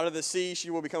 Out of the sea she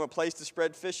will become a place to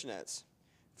spread fish nets.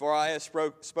 For I have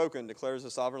spoken, declares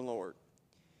the sovereign Lord.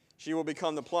 She will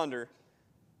become the plunder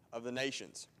of the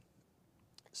nations.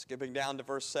 Skipping down to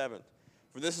verse 7.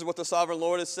 For this is what the sovereign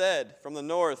Lord has said. From the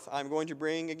north I am going to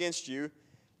bring against you,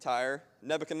 Tyre,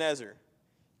 Nebuchadnezzar,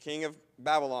 king of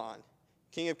Babylon,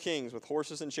 king of kings, with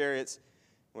horses and chariots,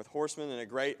 and with horsemen and a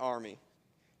great army.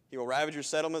 He will ravage your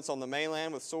settlements on the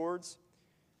mainland with swords.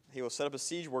 He will set up a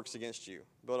siege works against you,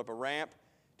 build up a ramp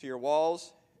to your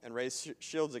walls, and raise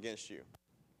shields against you.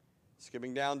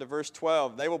 Skipping down to verse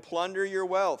 12. They will plunder your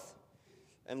wealth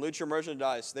and loot your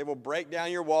merchandise. They will break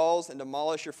down your walls and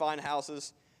demolish your fine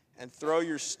houses and throw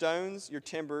your stones, your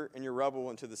timber, and your rubble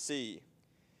into the sea.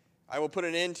 I will put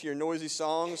an end to your noisy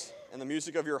songs, and the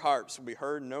music of your harps will be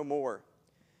heard no more.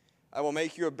 I will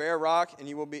make you a bare rock, and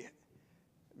you will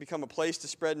become a place to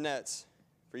spread nets.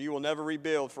 For you will never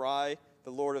rebuild, for I,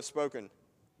 the Lord, have spoken.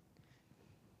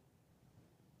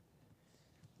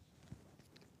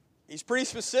 He's pretty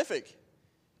specific.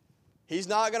 He's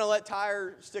not going to let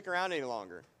Tyre stick around any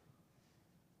longer.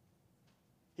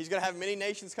 He's going to have many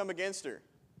nations come against her.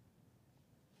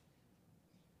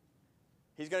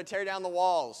 He's going to tear down the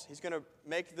walls. He's going to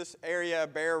make this area a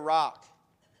bare rock.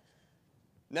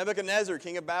 Nebuchadnezzar,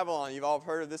 king of Babylon, you've all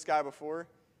heard of this guy before.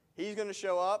 He's going to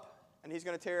show up, and he's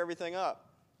going to tear everything up.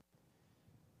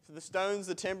 So the stones,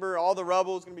 the timber, all the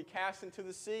rubble is going to be cast into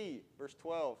the sea, verse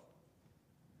 12.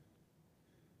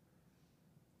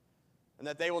 And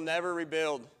that they will never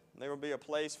rebuild. There will be a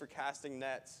place for casting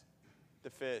nets to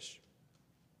fish.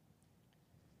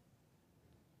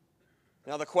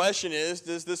 Now the question is,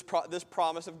 does this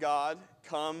promise of God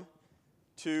come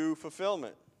to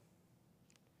fulfillment?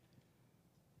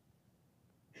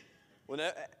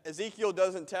 Well, Ezekiel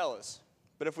doesn't tell us.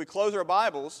 But if we close our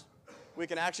Bibles, we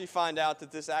can actually find out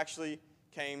that this actually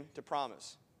came to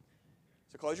promise.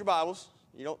 So close your Bibles.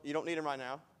 You don't need them right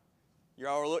now.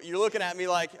 You're looking at me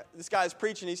like, this guy's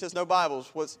preaching, he says no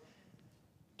Bibles.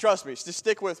 Trust me, just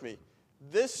stick with me.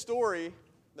 This story,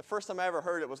 the first time I ever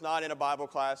heard it, was not in a Bible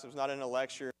class. It was not in a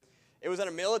lecture. It was in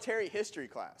a military history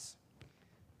class.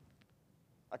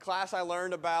 A class I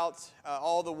learned about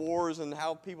all the wars and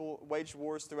how people waged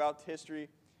wars throughout history.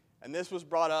 And this was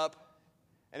brought up,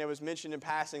 and it was mentioned in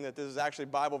passing that this is actually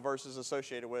Bible verses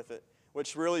associated with it,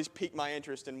 which really piqued my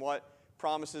interest in what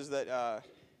promises that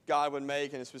God would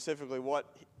make and specifically what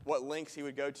lengths he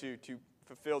would go to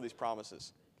fulfill these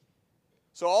promises.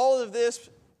 So all of this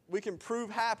we can prove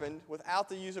happened without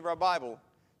the use of our Bible,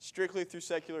 strictly through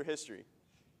secular history.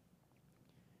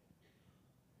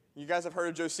 You guys have heard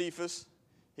of Josephus.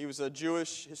 He was a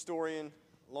Jewish historian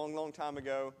a long, long time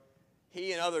ago.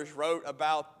 He and others wrote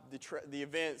about the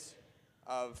events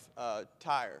of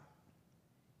Tyre.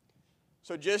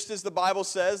 So just as the Bible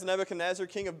says, Nebuchadnezzar,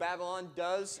 king of Babylon,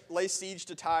 does lay siege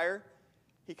to Tyre.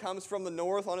 He comes from the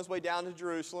north on his way down to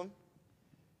Jerusalem.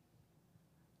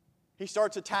 He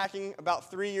starts attacking about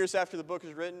 3 years after the book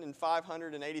is written in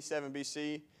 587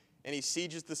 BC, and he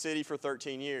sieges the city for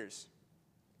 13 years.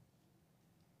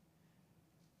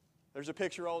 There's a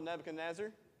picture of old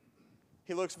Nebuchadnezzar.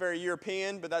 He looks very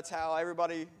European, but that's how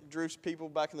everybody drew people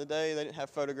back in the day. They didn't have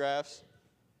photographs.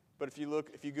 But if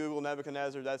you Google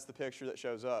Nebuchadnezzar, that's the picture that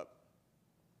shows up.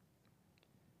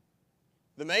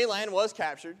 The mainland was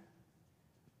captured.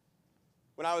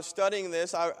 When I was studying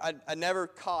this, I never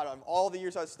caught, of all the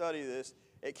years I studied this,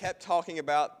 it kept talking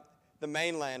about the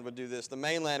mainland would do this, the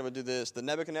mainland would do this, the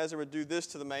Nebuchadnezzar would do this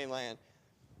to the mainland.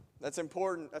 That's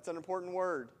important. That's an important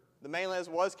word. The mainland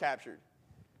was captured.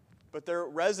 But their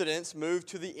residents moved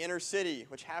to the inner city,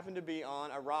 which happened to be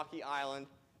on a rocky island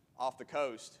off the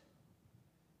coast.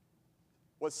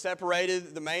 What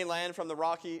separated the mainland from the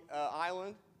rocky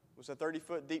island was a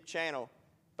 30-foot deep channel,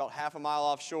 about half a mile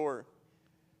offshore.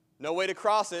 No way to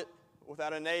cross it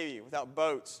without a navy, without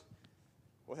boats,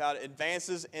 without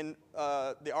advances in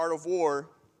the art of war.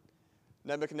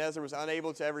 Nebuchadnezzar was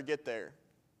unable to ever get there.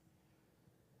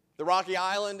 The rocky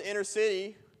island inner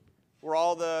city, where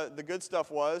all the good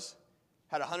stuff was,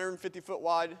 had a 150-foot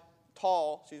wide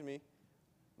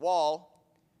wall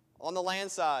on the land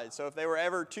side. So if they were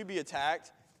ever to be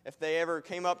attacked, if they ever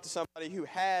came up to somebody who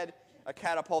had a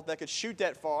catapult that could shoot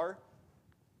that far,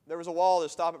 there was a wall to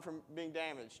stop it from being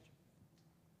damaged.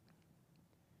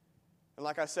 And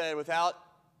like I said, without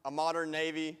a modern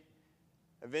navy,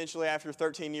 eventually after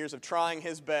 13 years of trying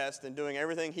his best and doing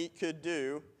everything he could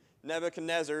do,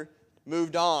 Nebuchadnezzar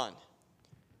moved on.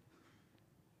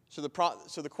 So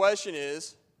the question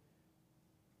is,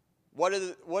 what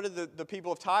did the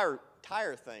people of Tyre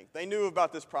think? They knew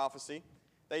about this prophecy.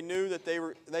 They knew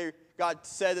that God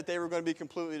said that they were going to be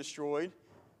completely destroyed,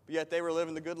 but yet they were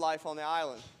living the good life on the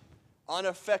island,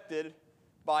 unaffected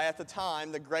by, at the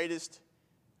time, the greatest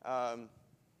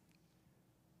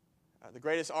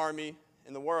army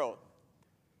in the world.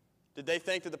 Did they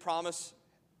think that the promise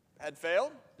had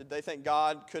failed? Did they think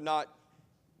God could not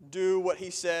do what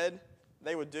he said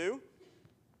they would do?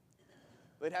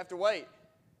 They'd have to wait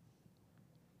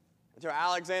until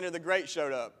Alexander the Great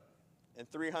showed up in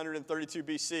 332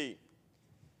 BC.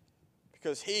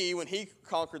 Because when he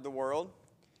conquered the world,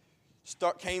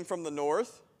 came from the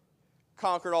north,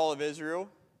 conquered all of Israel,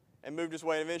 and moved his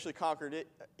way and eventually conquered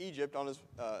Egypt.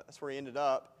 That's where he ended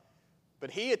up.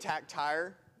 But he attacked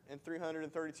Tyre in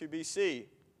 332 BC.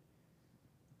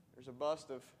 There's a bust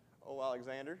of old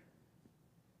Alexander.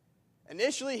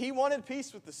 Initially, he wanted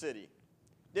peace with the city.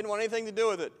 Didn't want anything to do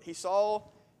with it. He saw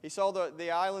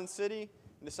the island city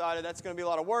and decided that's going to be a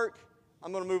lot of work.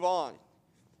 I'm going to move on.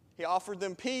 He offered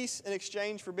them peace in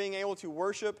exchange for being able to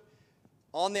worship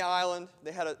on the island.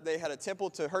 They had a temple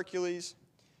to Hercules.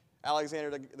 Alexander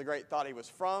the Great thought he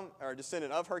was a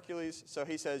descendant of Hercules. So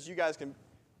he says, you guys can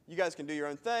do your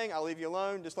own thing. I'll leave you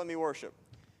alone. Just let me worship.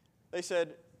 They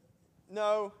said,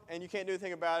 no, and you can't do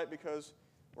anything about it because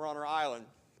we're on our island.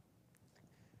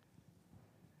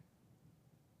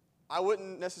 I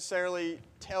wouldn't necessarily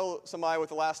tell somebody with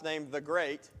the last name the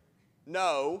Great,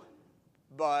 no,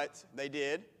 but they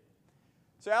did.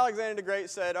 So Alexander the Great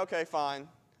said, okay, fine,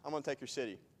 I'm going to take your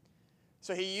city.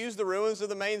 So he used the ruins of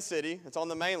the main city, that's on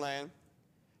the mainland,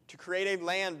 to create a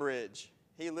land bridge.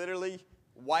 He literally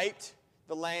wiped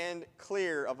the land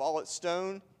clear of all its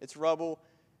stone, its rubble,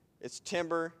 its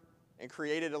timber, and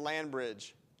created a land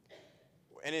bridge.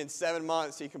 And in 7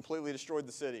 months, he completely destroyed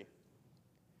the city.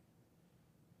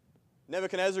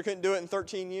 Nebuchadnezzar couldn't do it in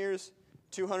 13 years.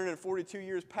 242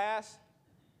 years pass,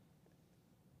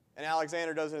 and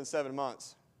Alexander does it in 7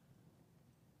 months.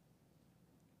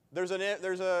 There's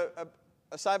a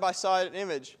side-by-side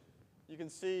image. You can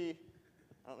see,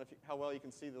 I don't know how well you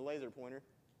can see the laser pointer.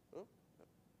 Oh.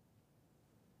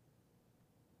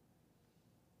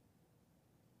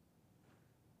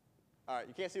 All right,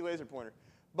 you can't see the laser pointer.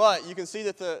 But you can see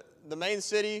that the main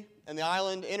city and the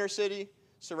island inner city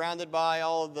surrounded by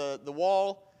all of the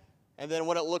wall, and then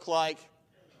what it looked like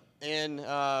in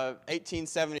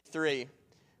 1873,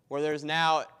 where there's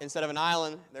now, instead of an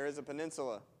island, there is a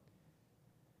peninsula.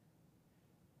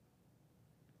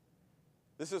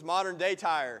 This is modern-day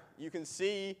Tyre. You can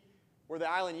see where the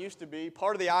island used to be.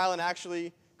 Part of the island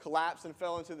actually collapsed and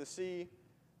fell into the sea.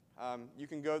 You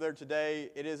can go there today.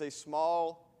 It is a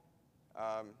small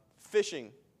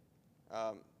fishing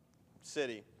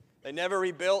city. They never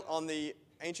rebuilt on the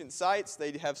ancient sites.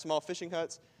 They have small fishing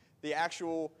huts. The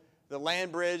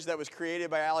land bridge that was created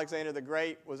by Alexander the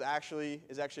Great is actually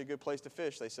a good place to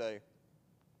fish, they say.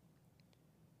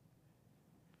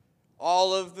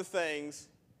 All of the things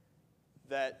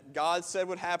that God said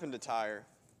would happen to Tyre,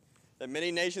 that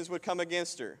many nations would come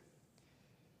against her,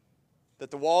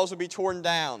 that the walls would be torn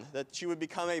down, that she would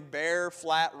become a bare,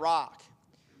 flat rock,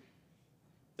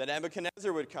 that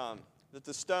Nebuchadnezzar would come, that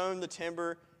the stone, the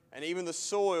timber, and even the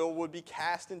soil would be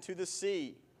cast into the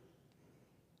sea,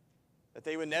 that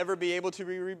they would never be able to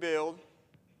be rebuilt,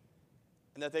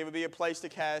 and that they would be a place to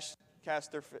cast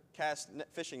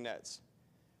fishing nets.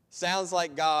 Sounds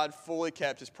like God fully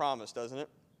kept his promise, doesn't it?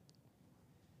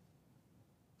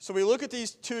 So we look at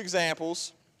these two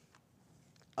examples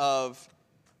of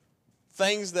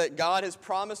things that God has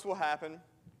promised will happen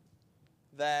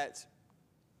that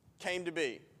came to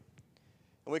be.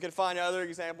 And we can find other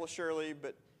examples, surely,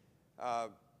 but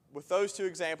with those two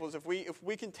examples, if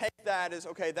we can take that as,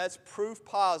 okay, that's proof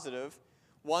positive,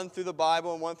 one through the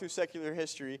Bible and one through secular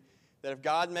history, that if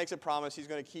God makes a promise, he's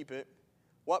going to keep it.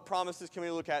 What promises can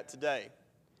we look at today?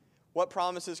 What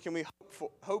promises can we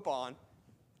hope on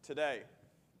today?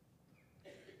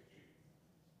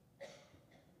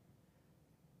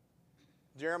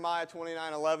 Jeremiah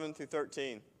 29:11 through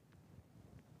 13.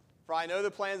 For I know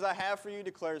the plans I have for you,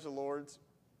 declares the Lord,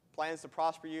 plans to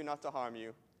prosper you, not to harm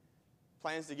you,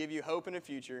 plans to give you hope in a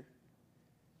future.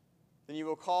 Then you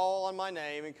will call on my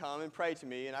name and come and pray to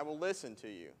me, and I will listen to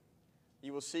you.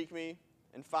 You will seek me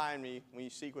and find me when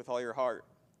you seek with all your heart.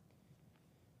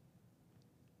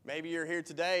 Maybe you're here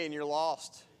today and you're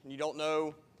lost, and you don't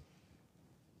know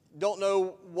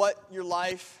what your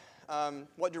life,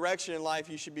 what direction in life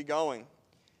you should be going.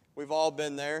 We've all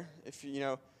been there. If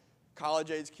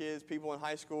college-age kids, people in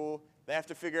high school, they have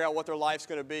to figure out what their life's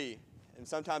going to be. And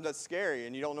sometimes that's scary,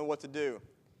 and you don't know what to do.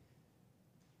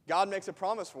 God makes a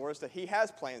promise for us that he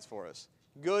has plans for us,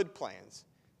 good plans,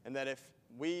 and that if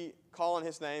we call on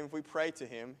his name, if we pray to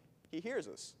him, he hears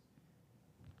us.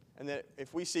 And that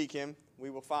if we seek him, we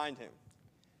will find him.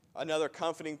 Another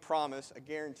comforting promise, a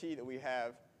guarantee that we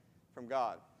have from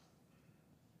God.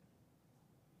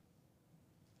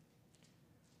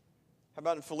 How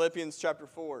about in Philippians chapter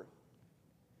 4?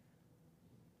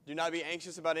 Do not be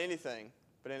anxious about anything,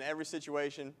 but in every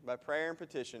situation, by prayer and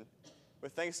petition,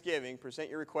 with thanksgiving, present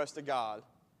your request to God,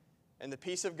 and the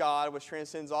peace of God, which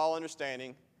transcends all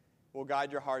understanding, will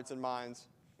guide your hearts and minds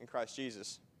in Christ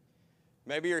Jesus.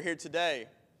 Maybe you're here today,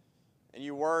 and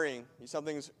you're worrying,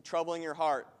 something's troubling your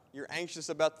heart, you're anxious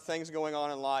about the things going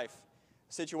on in life,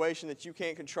 a situation that you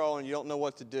can't control and you don't know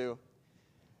what to do.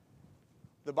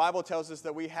 The Bible tells us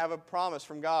that we have a promise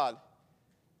from God,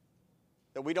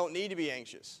 that we don't need to be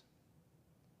anxious.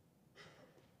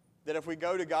 That if we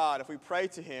go to God, if we pray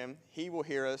to him, he will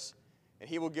hear us, and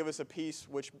he will give us a peace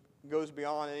which goes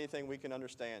beyond anything we can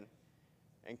understand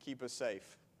and keep us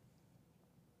safe.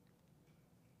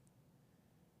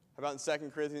 How about in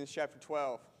 2 Corinthians chapter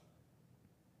 12?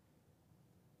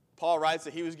 Paul writes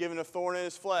that he was given a thorn in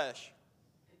his flesh,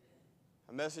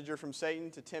 a messenger from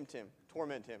Satan to tempt him,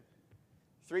 torment him.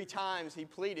 3 times he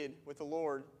pleaded with the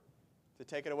Lord to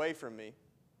take it away from me.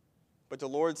 But the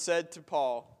Lord said to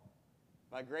Paul,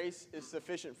 my grace is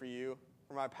sufficient for you,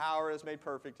 for my power is made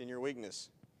perfect in your weakness.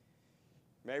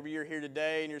 Maybe you're here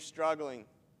today and you're struggling.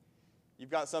 You've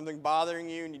got something bothering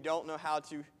you and you don't know how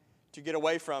to get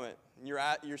away from it. And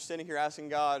you're sitting here asking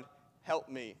God, help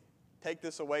me. Take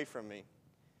this away from me.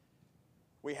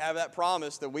 We have that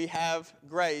promise that we have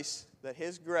grace that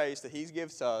he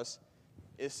gives to us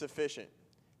is sufficient.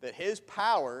 That his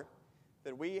power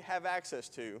that we have access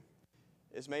to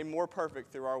is made more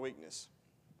perfect through our weakness.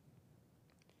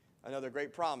 Another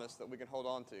great promise that we can hold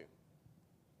on to.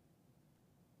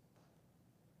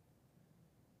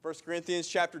 1 Corinthians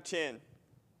chapter 10,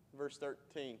 verse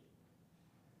 13.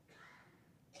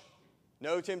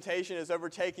 No temptation has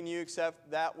overtaken you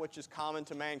except that which is common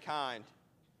to mankind.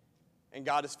 And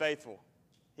God is faithful.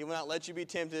 He will not let you be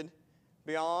tempted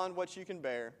beyond what you can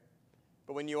bear.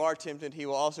 But when you are tempted, he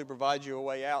will also provide you a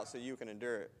way out so you can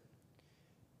endure it.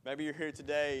 Maybe you're here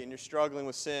today and you're struggling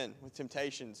with sin, with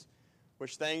temptations, with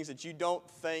things that you don't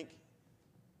think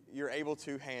you're able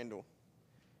to handle.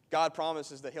 God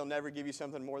promises that he'll never give you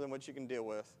something more than what you can deal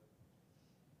with.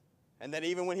 And that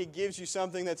even when he gives you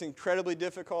something that's incredibly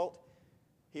difficult,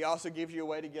 he also gives you a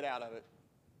way to get out of it.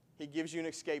 He gives you an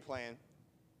escape plan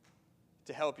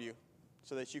to help you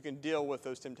so that you can deal with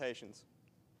those temptations.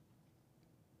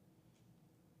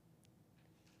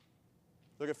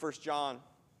 Look at 1 John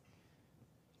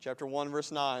chapter 1,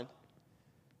 verse 9.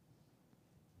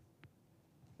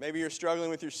 Maybe you're struggling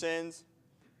with your sins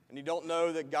and you don't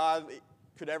know that God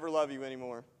could ever love you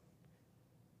anymore.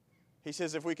 He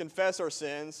says if we confess our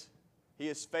sins, He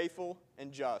is faithful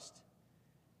and just,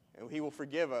 and He will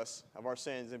forgive us of our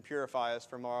sins and purify us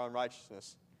from our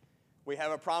unrighteousness. We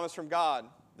have a promise from God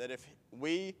that if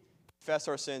we confess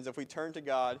our sins, if we turn to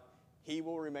God, He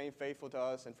will remain faithful to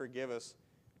us and forgive us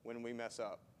when we mess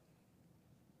up.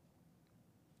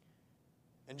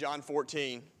 In John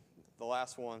 14, the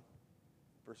last one,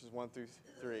 verses 1 through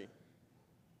 3.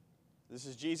 This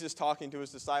is Jesus talking to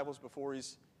His disciples before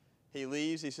He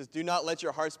leaves. He says, "Do not let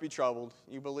your hearts be troubled.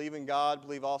 You believe in God,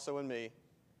 believe also in me.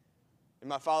 In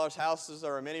my Father's houses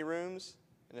there are many rooms,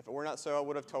 and if it were not so, I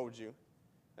would have told you.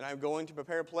 And I am going to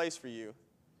prepare a place for you.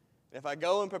 And if I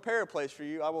go and prepare a place for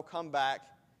you, I will come back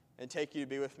and take you to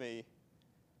be with me,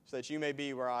 so that you may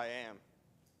be where I am."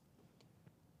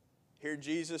 Here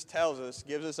Jesus tells us,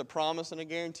 gives us a promise and a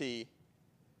guarantee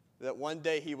that one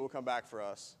day He will come back for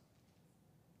us.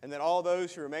 And that all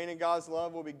those who remain in God's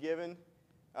love will be given,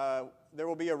 there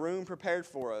will be a room prepared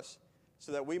for us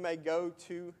so that we may go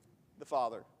to the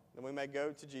Father, that we may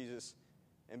go to Jesus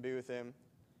and be with Him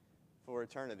for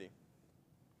eternity.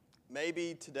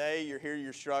 Maybe today you're here,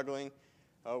 you're struggling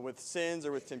with sins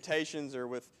or with temptations or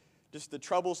with just the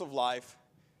troubles of life.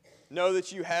 Know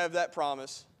that you have that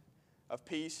promise of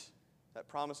peace, that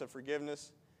promise of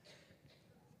forgiveness,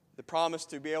 the promise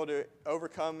to be able to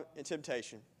overcome in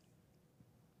temptation.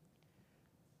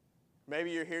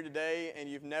 Maybe you're here today and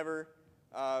you've never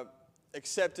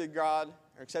accepted God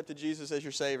or accepted Jesus as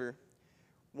your Savior.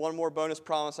 One more bonus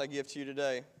promise I give to you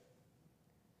today.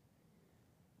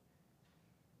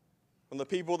 When the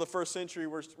people of the first century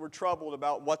were troubled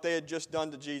about what they had just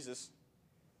done to Jesus,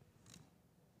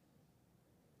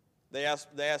 they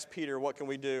asked Peter, "What can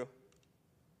we do?"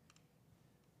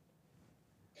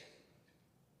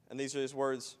 And these are his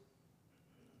words.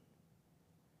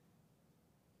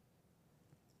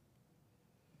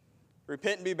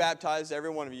 "Repent and be baptized, every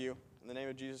one of you, in the name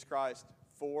of Jesus Christ,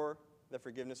 for the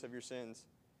forgiveness of your sins,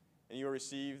 and you will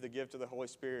receive the gift of the Holy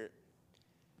Spirit."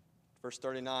 Verse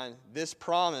 39, "This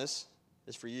promise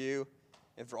is for you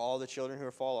and for all the children who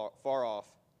are far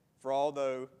off, for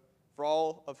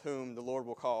all of whom the Lord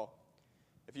will call."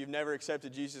 If you've never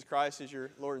accepted Jesus Christ as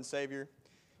your Lord and Savior,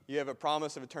 you have a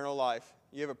promise of eternal life.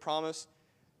 You have a promise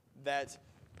that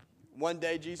one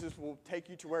day Jesus will take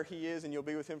you to where He is and you'll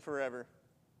be with Him forever.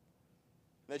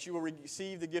 That you will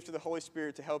receive the gift of the Holy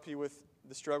Spirit to help you with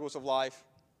the struggles of life.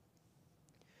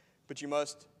 But you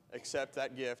must accept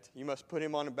that gift. You must put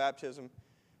Him on a baptism,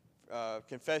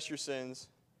 confess your sins,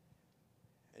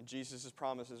 and Jesus'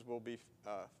 promises will be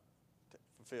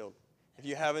fulfilled. If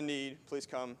you have a need, please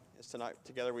come. As tonight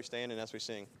together we stand and as we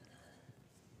sing.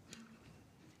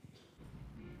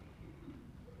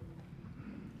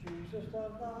 Jesus, the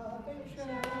loving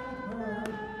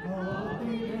shepherd, called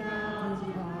me now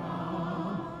to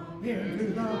come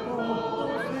into the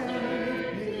fold of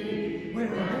safety, where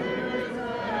there is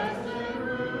rest and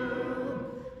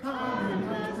room. Come in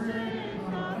the strength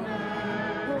of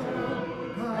manhood,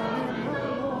 come in the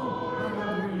hope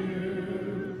of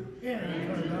youth,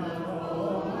 into the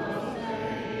fold of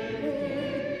safety,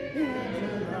 into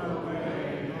the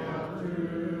way of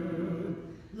truth.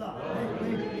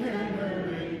 Lovingly,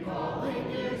 tenderly, calling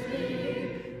is He.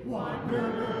 One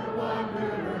river,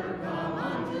 come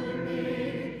unto me.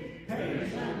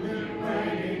 Patiently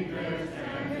waiting, there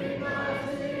standing I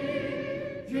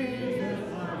see. Jesus,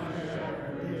 my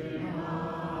shepherd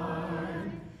behind.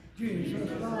 Jesus,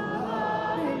 the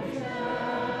loving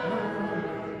shepherd,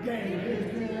 gave His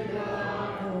good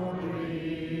life for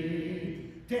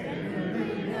me.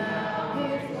 Tenderly now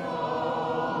He's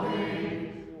calling.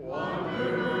 One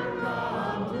river,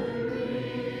 come to me.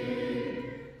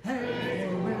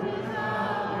 Hasten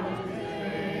without its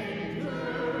danger.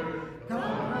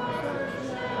 Come, precious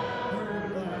shepherd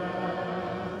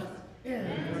blessed.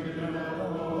 Into the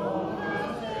fold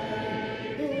of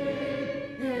safety,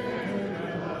 into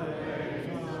the place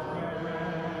of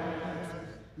rest.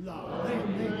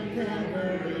 Lovingly,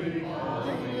 tenderly,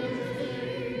 calling is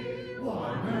He.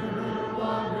 One river,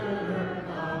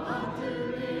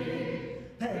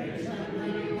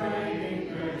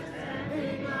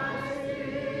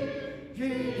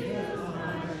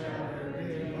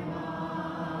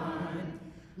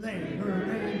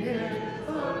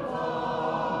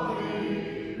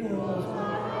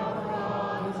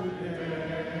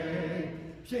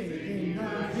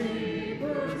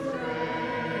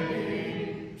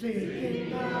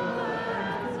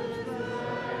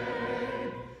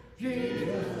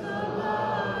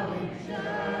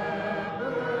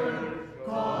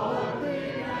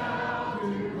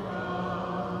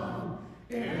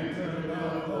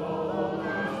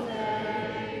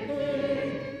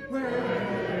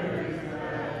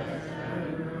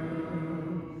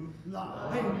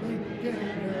 lovingly,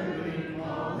 tenderly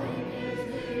calling is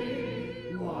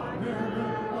He.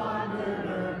 Wanderer,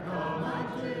 wanderer, come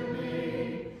unto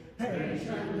me.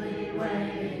 Patiently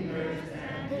waiting, there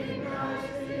standing I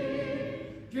see.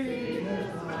 Jesus,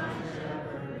 my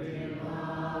shepherd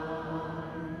divine.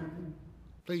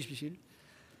 Please be seated.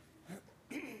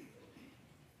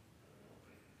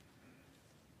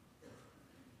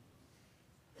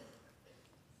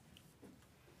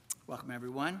 Welcome,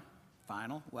 everyone.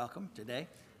 Final welcome today.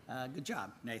 Good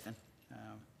job, Nathan.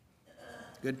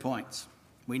 Good points.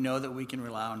 We know that we can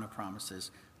rely on the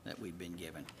promises that we've been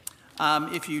given.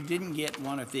 If you didn't get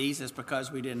one of these, it's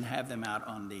because we didn't have them out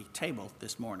on the table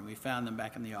this morning. We found them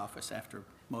back in the office after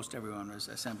most everyone was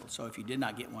assembled. So if you did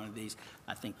not get one of these,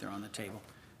 I think they're on the table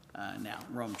now.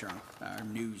 Rome Journal, our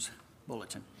news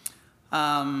bulletin.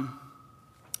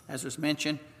 As was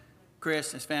mentioned,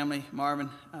 Chris, his family, Marvin,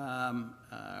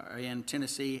 are in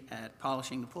Tennessee at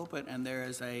Polishing the Pulpit, and there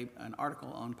is an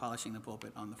article on Polishing the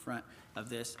Pulpit on the front of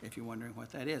this, if you're wondering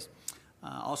what that is.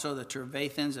 Also, the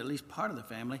Trevathans, at least part of the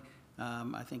family,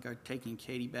 I think are taking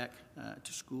Katie back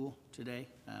to school today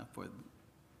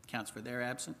counts for their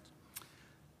absence.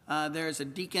 There is a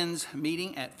deacons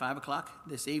meeting at 5 o'clock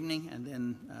this evening, and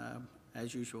then,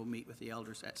 as usual, meet with the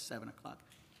elders at 7 o'clock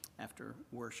after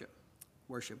worship.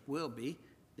 Worship will be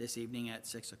this evening at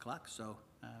 6 o'clock, so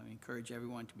I encourage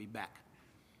everyone to be back.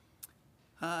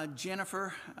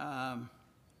 Jennifer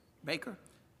Baker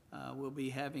will be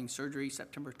having surgery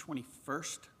September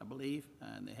 21st, I believe,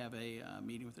 and they have a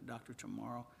meeting with the doctor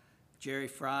tomorrow. Jerry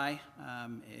Fry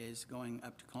is going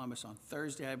up to Columbus on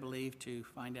Thursday, I believe, to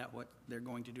find out what they're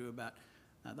going to do about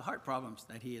the heart problems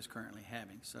that he is currently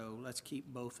having. So let's keep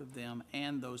both of them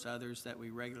and those others that we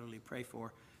regularly pray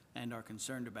for and are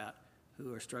concerned about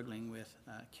who are struggling with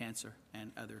cancer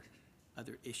and other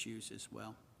issues as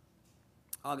well.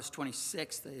 August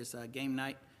 26th is a game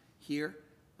night here,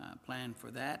 planned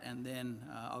for that, and then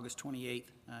August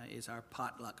 28th is our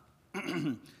potluck.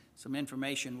 Some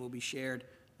information will be shared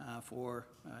for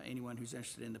anyone who's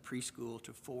interested in the preschool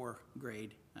to 4th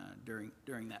grade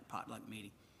during that potluck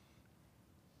meeting.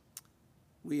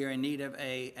 We are in need of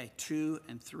a 2-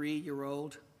 and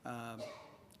 3-year-old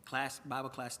Bible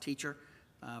class teacher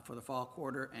for the fall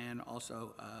quarter, and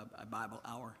also a Bible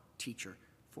hour teacher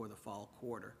for the fall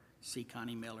quarter. See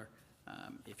Connie Miller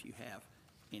if you have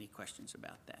any questions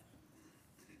about that.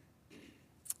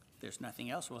 If there's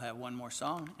nothing else, we'll have one more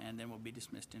song, and then we'll be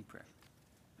dismissed in prayer.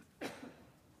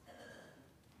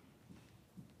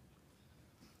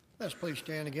 Let's please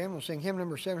stand again. We'll sing hymn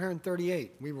number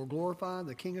 738, We Will Glorify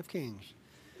the King of Kings.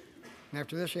 And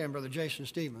after this hymn, Brother Jason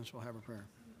Stevens will have a prayer.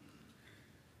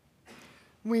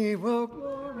 We will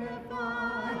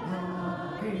glorify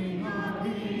the King of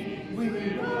Kings. We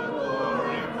will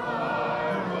glorify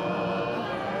the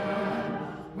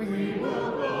Lamb. We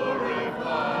will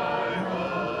glorify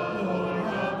the Lord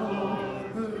of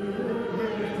Lords, who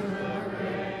is the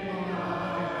great I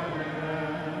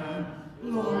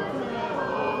Am. Lord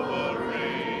Jehovah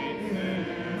reigns in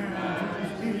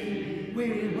majesty. We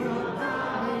will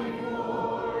bow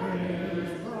before His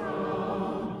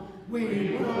throne. We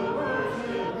will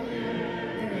worship Him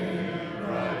in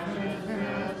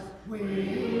righteousness. We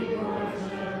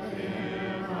worship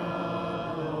Him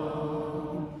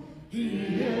alone. He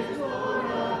is Lord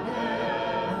of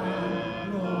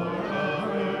heaven, Lord of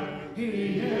earth. He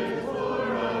is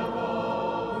Lord of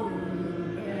all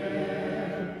who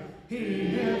live. He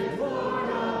is Lord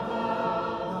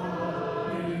above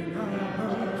the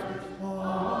universe.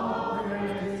 All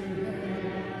praise to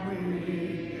Him we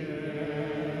give.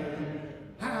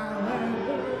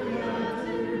 Hallelujah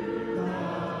to the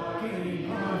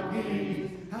King of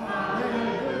Kings.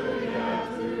 Hallelujah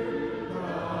to the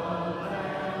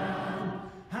Lamb.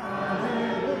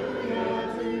 Hallelujah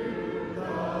to the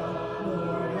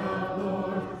Lord of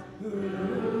Lords, who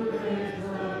is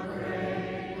the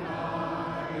great I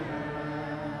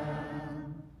Am.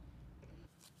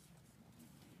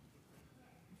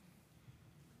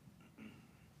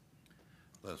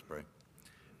 Let us pray.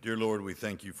 Dear Lord, we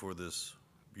thank you for this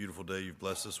beautiful day you've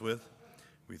blessed us with.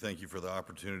 We thank you for the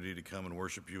opportunity to come and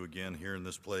worship you again here in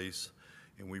this place.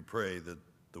 And we pray that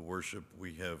the worship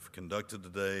we have conducted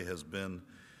today has been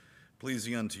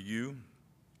pleasing unto you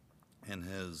and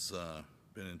has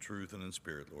been in truth and in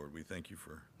spirit, Lord. We thank you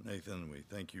for Nathan. We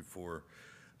thank you for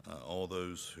all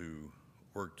those who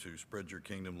work to spread your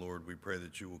kingdom, Lord. We pray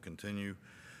that you will continue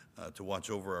to watch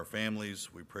over our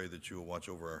families. We pray that you will watch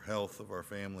over our health of our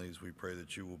families. We pray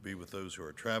that you will be with those who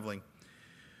are traveling.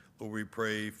 Lord, we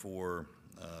pray for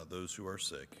those who are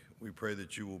sick. We pray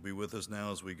that you will be with us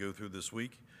now as we go through this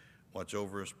week. Watch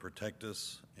over us, protect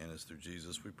us, and it's through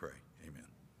Jesus we pray.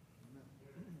 Amen.